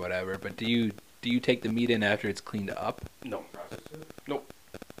up or whatever. But do you take the meat in after it's cleaned up? No. Nope.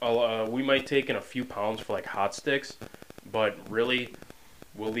 We might take in a few pounds for like hot sticks, but really,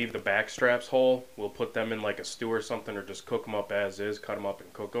 we'll leave the back straps whole. We'll put them in like a stew or something, or just cook them up as is, cut them up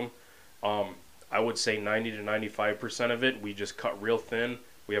and cook them. I would say 90 to 95% of it we just cut real thin.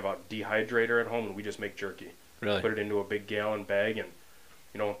 We have a dehydrator at home, and we just make jerky. Really? Put it into a big gallon bag, and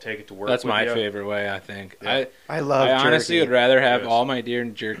take it to work. That's with my ya. favorite way. I think. Yeah. I love I honestly jerky. would rather have Yes. all my deer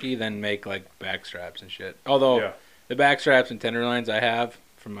in jerky than make like back straps and shit. Although Yeah, the back straps and tenderloins I have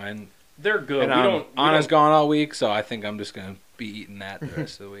from mine, they're good. and Anna's gone all week, so I think I'm just gonna be eating that the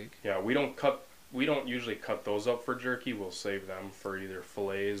rest of the week. Yeah, we don't usually cut those up for jerky. We'll save them for either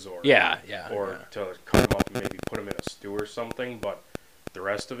fillets or Yeah. to cut them up and maybe put them in a stew or something. But the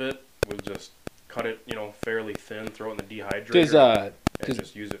rest of it, we'll just cut it, fairly thin, throw it in the dehydrator, and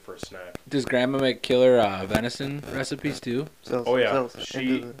just use it for a snack. Does Grandma make killer venison recipes too? So, Oh, yeah. so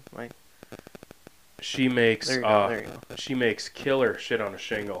She- into the mic. She makes There you go. There you go. she makes killer shit on a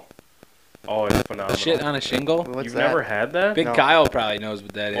shingle. Oh, it's phenomenal. Shit on a shingle. What's You've that? never had that? Big No. Kyle probably knows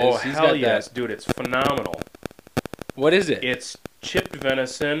what that is. Oh, He's hell got yes, that. dude! It's phenomenal. What is it? It's chipped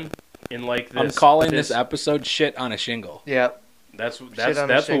venison in like this. I'm calling this episode "Shit on a Shingle." Yep. That's on a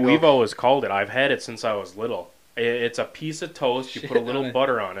what shingle. we've always called it. I've had it since I was little. It's a piece of toast. You Shit put a on little it.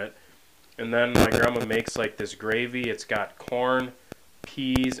 butter on it, and then my grandma makes like this gravy. It's got corn,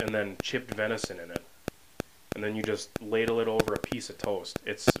 peas, and then chipped venison in it. And then you just ladle it over a piece of toast.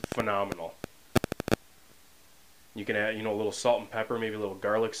 It's phenomenal. You can add, a little salt and pepper, maybe a little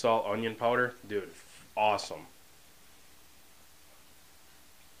garlic salt, onion powder. Dude, awesome.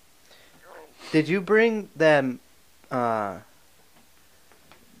 Did you bring them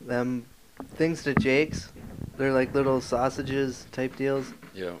things to Jake's? They're like little sausages type deals.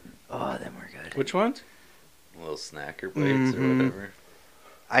 Yeah, Oh, them were good. Which ones? little snacker bites or Mhm. whatever.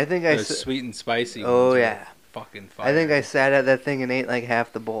 I think The sweet and spicy. Oh ones are yeah. fucking fire. I think I sat at that thing and ate like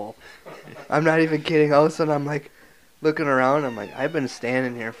half the bowl. I'm not even kidding. All of a sudden I'm like, looking around. I'm like, I've been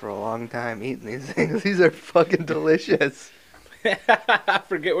standing here for a long time eating these things. These are fucking delicious. I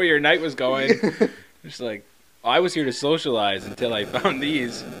forget where your night was going. Just like, I was here to socialize until I found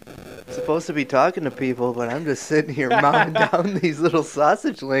these. Supposed to be talking to people, but I'm just sitting here mowing down these little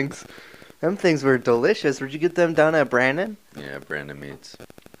sausage links. Them things were delicious. Where'd you get them down at Brandon? Yeah, Brandon Meats.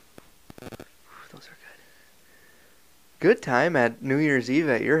 Those are good. Good time at New Year's Eve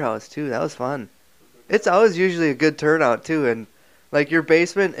at your house too. That was fun. It's always usually a good turnout too, and like your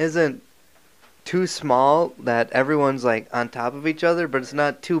basement isn't too small that everyone's like on top of each other, but it's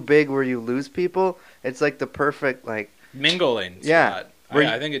not too big where you lose people. It's like the perfect like Mingling Yeah. spot. where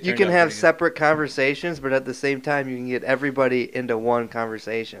I think it you turned can out have pretty good. separate conversations, but at the same time you can get everybody into one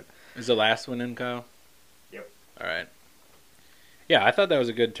conversation. Is the last one in, Kyle? Yep. All right. Yeah, I thought that was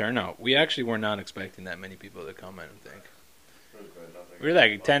a good turnout. We actually were not expecting that many people to come, I don't think. We were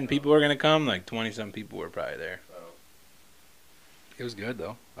like 10 people were going to come, like 20-some people were probably there. It was good,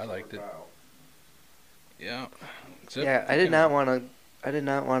 though. I liked it. Yeah. Except Yeah, I did not want to. I did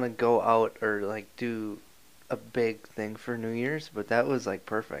not want to go out or like do a big thing for New Year's, but that was like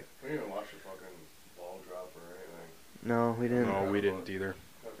perfect. We didn't even watch the fucking ball drop or anything. No, we didn't. No, we didn't either.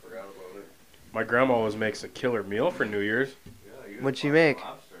 I forgot about it. My grandma always makes a killer meal for New Year's. Yeah, What'd she make?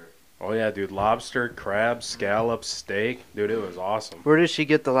 Lobster. Oh yeah, dude, lobster, crab, scallops, steak. Dude, it was awesome. Where does she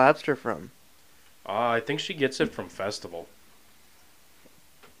get the lobster from? I think she gets it from Festival.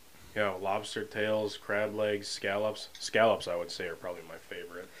 Yeah, lobster tails, crab legs, scallops. Scallops, I would say, are probably my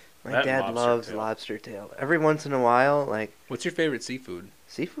favorite. My That dad lobster loves tail. lobster tail. Every once in a while, like What's your favorite seafood?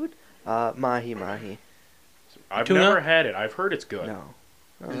 seafood, mahi mahi. I've Tuna? never had it. I've heard it's good. No,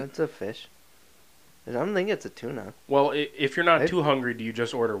 it's a fish. I don't think it's a tuna. Well, if you're not It- too hungry, do you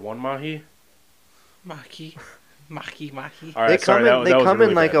just order one mahi? Maki. Maki. All right, They sorry, come in. that They was come really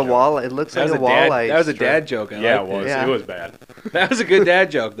in like bad a joke. walleye. It looks That like was a a dad. walleye. That was a strip. dad joke. I Yeah, liked it was. Yeah. It was bad. That was a good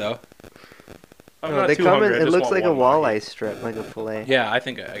dad joke, though. I'm No, not they too come hungry. in. I It just looks want like a one mahi. walleye strip, like a fillet. Yeah, I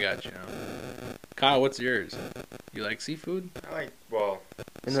think I got you now. Kyle, what's yours? You like seafood? I like, well,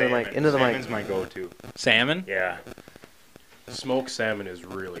 Into the mic. salmon. Into the mic. Salmon's my go-to. Salmon? Yeah. Smoked salmon is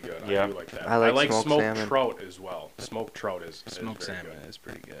really good. Yeah. I do like that. I like smoked smoked salmon. trout as well. Smoked trout is Smoked very salmon good. is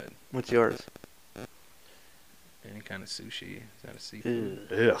pretty good. What's yours? Any kind of sushi. Is that a seafood?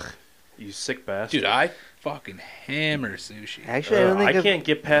 Ugh. Ugh, you sick bastard. Dude, I fucking hammer sushi. Actually, I don't think I I've- can't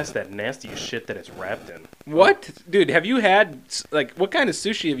get past that nasty shit that it's wrapped in. What? Dude, have you had, like, what kind of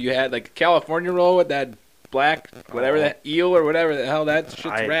sushi have you had? Like a California roll with that black, whatever, Oh. that eel or whatever the hell that shit's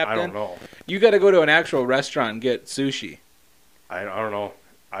wrapped I don't in? know. You gotta go to an actual restaurant and get sushi. I don't know.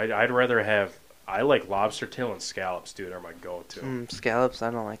 I'd rather have. I like lobster tail and scallops, dude. Are my go-to. Scallops. I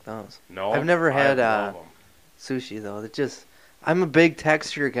don't like those. No, I've never had, I love 'em. Sushi though. It just. I'm a big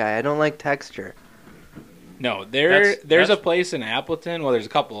texture guy. I don't like texture. No, That's- there's a that's- place in Appleton. Well, there's a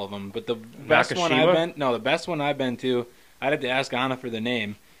couple of them, but the best one I've Nakashima? been, the best one I've been to, I'd have to ask Anna for the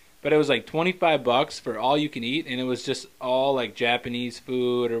name, but it was like $25 for all you can eat, and it was just all like Japanese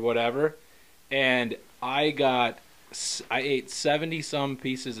food or whatever, and I ate 70 some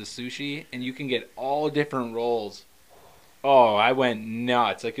pieces of sushi, and you can get all different rolls. Oh, I went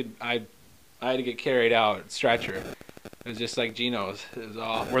nuts. I had to get carried out stretcher. It was just like Gino's. It was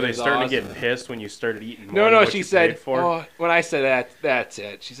all. Were it they was starting awesome. to get pissed when you started eating more No, than no, what she you said, paid for? oh, when I said that's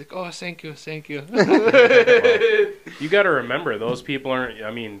it. She's like, oh, thank you. You got to remember, those people aren't.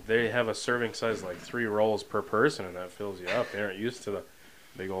 I mean, they have a serving size like 3 rolls per person, and that fills you up. They aren't used to the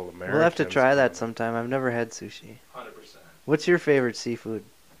big old Americans. We'll have to try that sometime. I've never had sushi. 100%. What's your favorite seafood?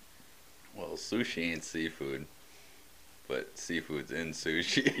 Well, sushi ain't seafood, but seafood's in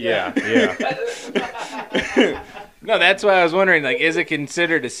sushi. Yeah, yeah. No, that's why I was wondering, like, is it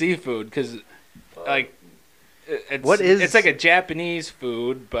considered a seafood? Because, like, it's, What is- it's like a Japanese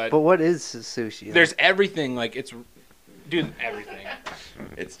food, but But what is sushi? though? there's everything. Like, it's, dude, everything.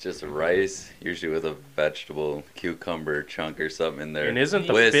 It's just rice, usually with a vegetable, cucumber chunk or something in there. And isn't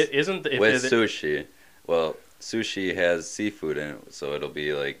the with, fit? Isn't the, with sushi? Well, sushi has seafood in it, so it'll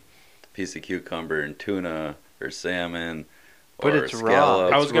be like a piece of cucumber and tuna or salmon. But or it's raw.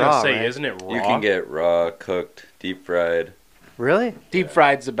 scallops. I was gonna raw, say, right? isn't it raw? You can get raw, cooked, deep fried. Really? Deep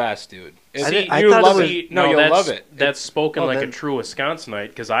fried's the best, dude. I See, didn't- I you thought it love was- it. No, you'll that's, love it. That's spoken Oh, like then- a true Wisconsinite,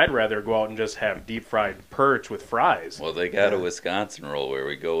 because I'd rather go out and just have deep fried perch with fries. Well, they got Yeah. a Wisconsin roll where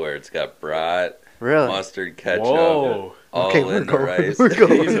we go where it's got brat, Really? mustard, ketchup, Whoa, all Okay, in the we're going- rice. we're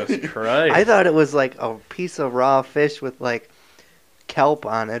going. Jesus Christ! I thought it was like a piece of raw fish with like kelp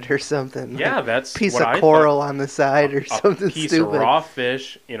on it or something. Yeah, like that's piece what of I coral on the side or thought. something A piece stupid. of raw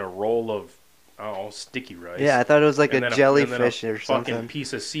fish in a roll of sticky rice. Yeah, I thought it was like And a then jellyfish or fucking something.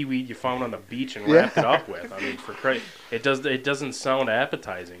 piece of seaweed you found on the beach and Yeah. wrapped it up with. I mean, for Christ, it doesn't sound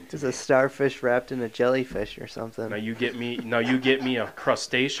appetizing to It's me. a starfish wrapped in a jellyfish or something. Now you get me a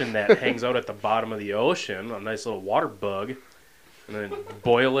crustacean that hangs out at the bottom of the ocean, a nice little water bug, and then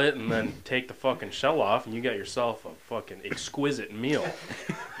boil it and then take the fucking shell off, and you got yourself a fucking exquisite meal.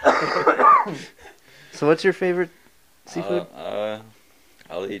 So what's your favorite seafood?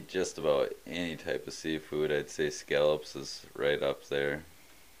 I'll eat just about any type of seafood. I'd say scallops is right up there.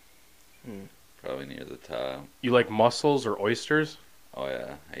 Probably near the top. You like mussels or oysters? Oh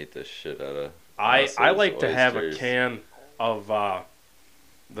yeah, I eat the shit out of I mussels, like to have a oysters. can of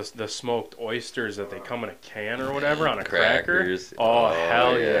the smoked oysters that they come in a can or whatever on a Crackers. cracker. Oh,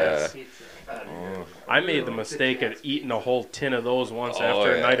 hell yeah. yes. I made the mistake of eating a whole tin of those once Oh,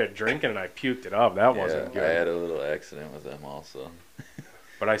 after a yeah. night of drinking, and I puked it up. That wasn't Yeah, I had good. a little accident with them also.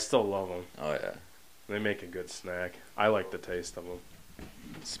 But I still love them. Oh yeah. They make a good snack. I like the taste of them.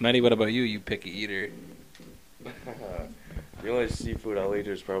 Smetty, what about you? You picky eater. The only seafood I'll eat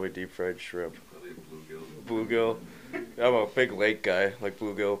is probably deep fried shrimp. Bluegill. I'm a big lake guy, like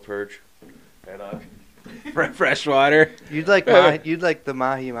bluegill, perch, haddock. Freshwater. You'd like the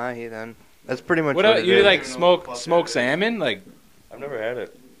mahi mahi then. That's pretty much What what else? it You is. like smoked salmon? Like I've never had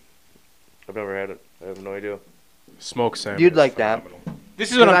it. I have no idea. Smoked salmon. You'd is like that. phenomenal.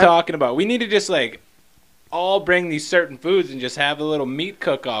 this is what Can I'm I- talking about. We need to just like all bring these certain foods and just have a little meat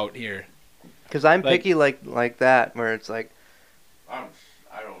cookout here. Because I'm like- picky like that, where it's like, I'm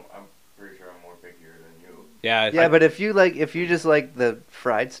pretty sure I'm more pickier than you. Yeah. yeah, but if you just like the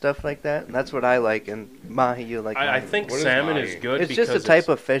fried stuff like that, that's what I like, and mahi you like. I mahi. think What is salmon mahi? is good it's because just a type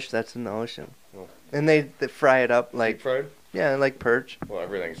of fish that's in the ocean, Oh. and they fry it up like Deep fried? yeah, like perch. Well,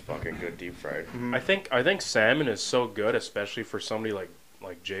 everything's fucking good deep fried. Mhm. I think salmon is so good, especially for somebody like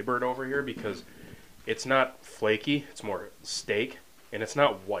Jaybird over here, because it's not flaky. It's more steak, and it's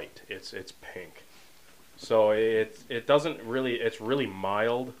not white. It's pink. So it doesn't really. It's really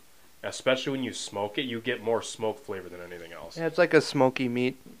mild, especially when you smoke it. You get more smoke flavor than anything else. Yeah, it's like a smoky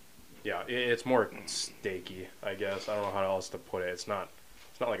meat. Yeah, it's more steaky, I guess. I don't know how else to put it. It's not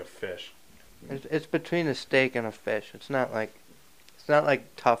like a fish. It's between a steak and a fish. It's not like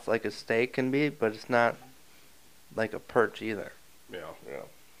tough like a steak can be, but it's not like a perch either. Yeah.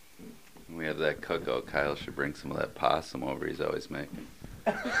 When we have that cookout, Kyle should bring some of that possum over. He's always making.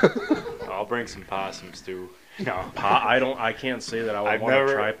 I'll bring some possums too. No, I can't say that I would I've want to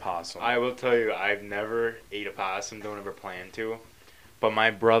never- try possum. I will tell you, I've never ate a possum. Don't ever plan to. But my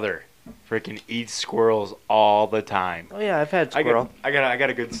brother freaking eats squirrels all the time. Oh yeah, I've had I squirrel. got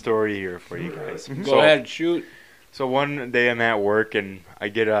a good story here for you guys. Go ahead, shoot. So one day I'm at work and I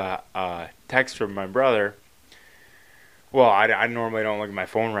get a text from my brother. Well, I normally don't look at my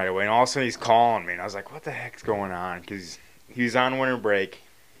phone right away, and all of a sudden he's calling me, and I was like, "What the heck's going on?" Because he was on winter break,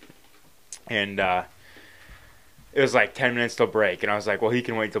 and it was like 10 minutes till break, and I was like, "Well, he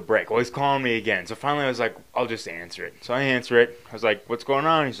can wait till break." Well, he's calling me again, so finally I was like, "I'll just answer it." So I answer it. I was like, "What's going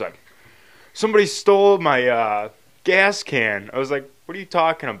on?" He's like, "Somebody stole my gas can." I was like, "What are you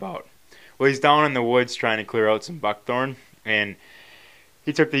talking about?" Well, he's down in the woods trying to clear out some buckthorn, and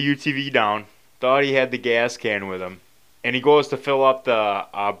he took the UTV down, thought he had the gas can with him, and he goes to fill up the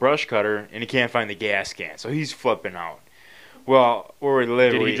brush cutter, and he can't find the gas can, so he's flipping out. Well, where we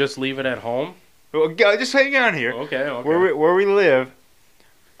live, Did he just leave it at home? Well, just hang on here. Okay. Where we live,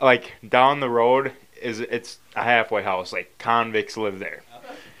 like down the road, it's a halfway house. Like convicts live there.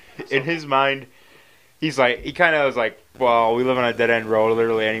 In his mind, he kind of was like, well, we live on a dead end road.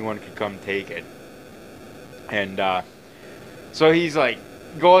 Literally anyone could come take it. And so he's like,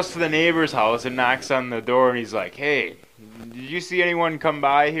 goes to the neighbor's house and knocks on the door, and he's like, "Hey, did you see anyone come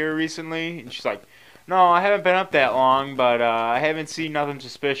by here recently?" And she's like, "No, I haven't been up that long, but I haven't seen nothing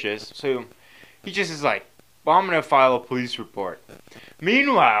suspicious." So he just is like, "Well, I'm gonna file a police report."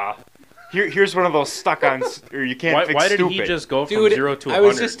 Meanwhile, here's one of those stuck on, or you can't fix Why did stupid. he just go from Dude, 0 to 100? I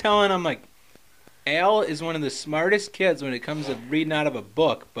was just telling him, like, Al is one of the smartest kids when it comes to reading out of a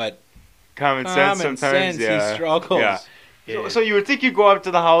book, but common sense common sometimes, sense, yeah. he struggles. Yeah. So you would think you'd go up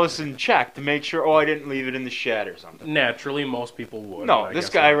to the house and check to make sure, I didn't leave it in the shed or something. Naturally, most people would. No, I this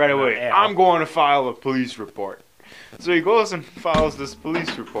guess guy not- right not away, Al. I'm going to file a police report. So he goes and files this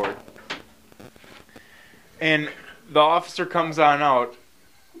police report. And the officer comes on out.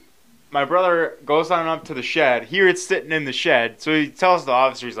 My brother goes on up to the shed. Here it's sitting in the shed. So he tells the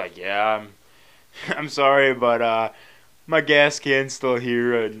officer, he's like, "Yeah, I'm sorry, but my gas can's still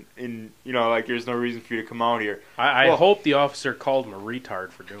here, and you know, like, there's no reason for you to come out here. I Well- hope the officer called him a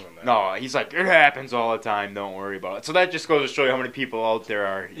retard for doing that. No, he's like, it happens all the time. Don't worry about it. So that just goes to show you how many people out there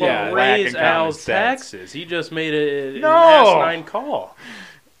are. Well, Yeah, lacking raise common Al's sense. taxes. He just made an No! asinine call.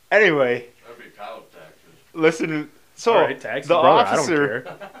 Anyway, That'd be college taxes. listen. So All right, taxes, the brother, I officer,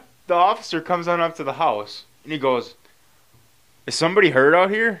 don't care. the officer comes on up to the house and he goes, "Is somebody hurt out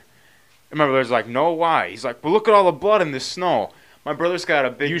here?" And my brother's like, "No, why?" He's like, "Well, look at all the blood in the snow." My brother's got a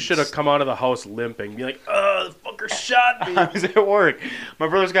big. You should have come out of the house limping. Be like, the fucker shot me. I was at work. My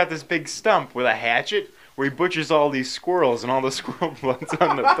brother's got this big stump with a hatchet where he butchers all these squirrels, and all the squirrel blood's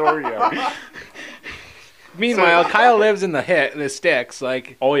on the dooryard. Meanwhile, Kyle lives in the sticks.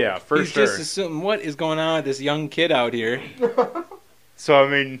 Like, Oh, yeah, for he's sure. just assuming what is going on with this young kid out here. So I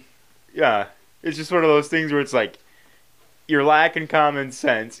mean, yeah, it's just one of those things where it's like you're lacking common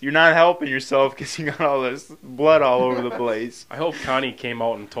sense. You're not helping yourself because you got all this blood all over the place. I hope Connie came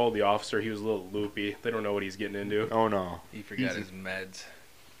out and told the officer he was a little loopy. They don't know what he's getting into. Oh no. He forgot Easy. his meds.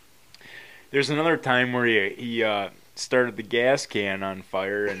 There's another time where he started the gas can on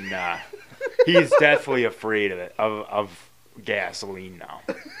fire, and he's deathly afraid of it of gasoline now.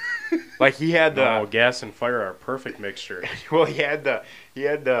 Like he had the No, gas and fire are a perfect mixture. well, he had the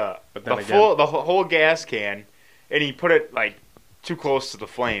But then the whole gas can, and he put it like too close to the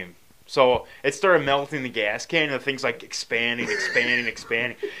flame. So it started melting the gas can, and the thing's like expanding.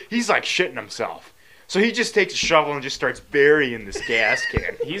 He's like shitting himself. So he just takes a shovel and just starts burying this gas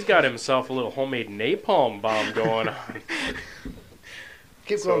can. He's got himself a little homemade napalm bomb going on.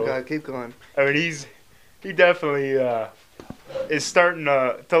 Keep So- going, God. Keep going. I mean, he definitely is starting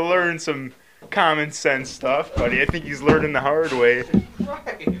to learn some common sense stuff, but I think he's learning the hard way.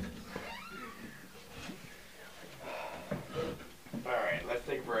 All right, let's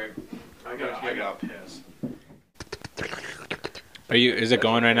take a break. I got pissed. Is it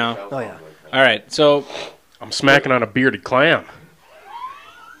going right now? Oh yeah. All right. So I'm smacking on a bearded clam.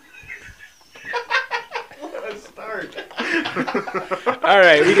 all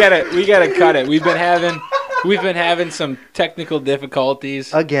right, we gotta cut it. We've been having some technical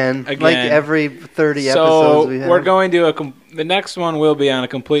difficulties. Again, Again. like every 30 So episodes we have. we're going to the next one will be on a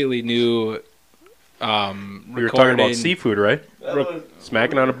completely new We were talking recording. about seafood, right?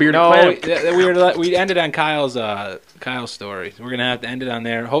 Smacking on a bearded No, clam. we ended on Kyle's story. We're gonna have to end it on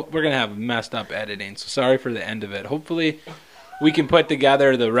there. We're gonna have messed up editing, so sorry for the end of it. Hopefully, we can put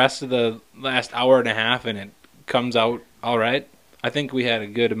together the rest of the last hour and a half, and it comes out all right. I think we had a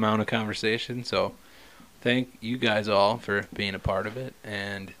good amount of conversation, so thank you guys all for being a part of it,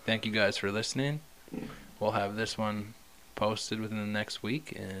 and thank you guys for listening. We'll have this one posted within the next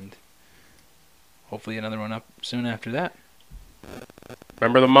week, and hopefully another one up soon after that.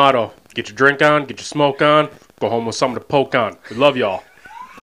 Remember the motto: get your drink on, get your smoke on, go home with something to poke on. We love y'all.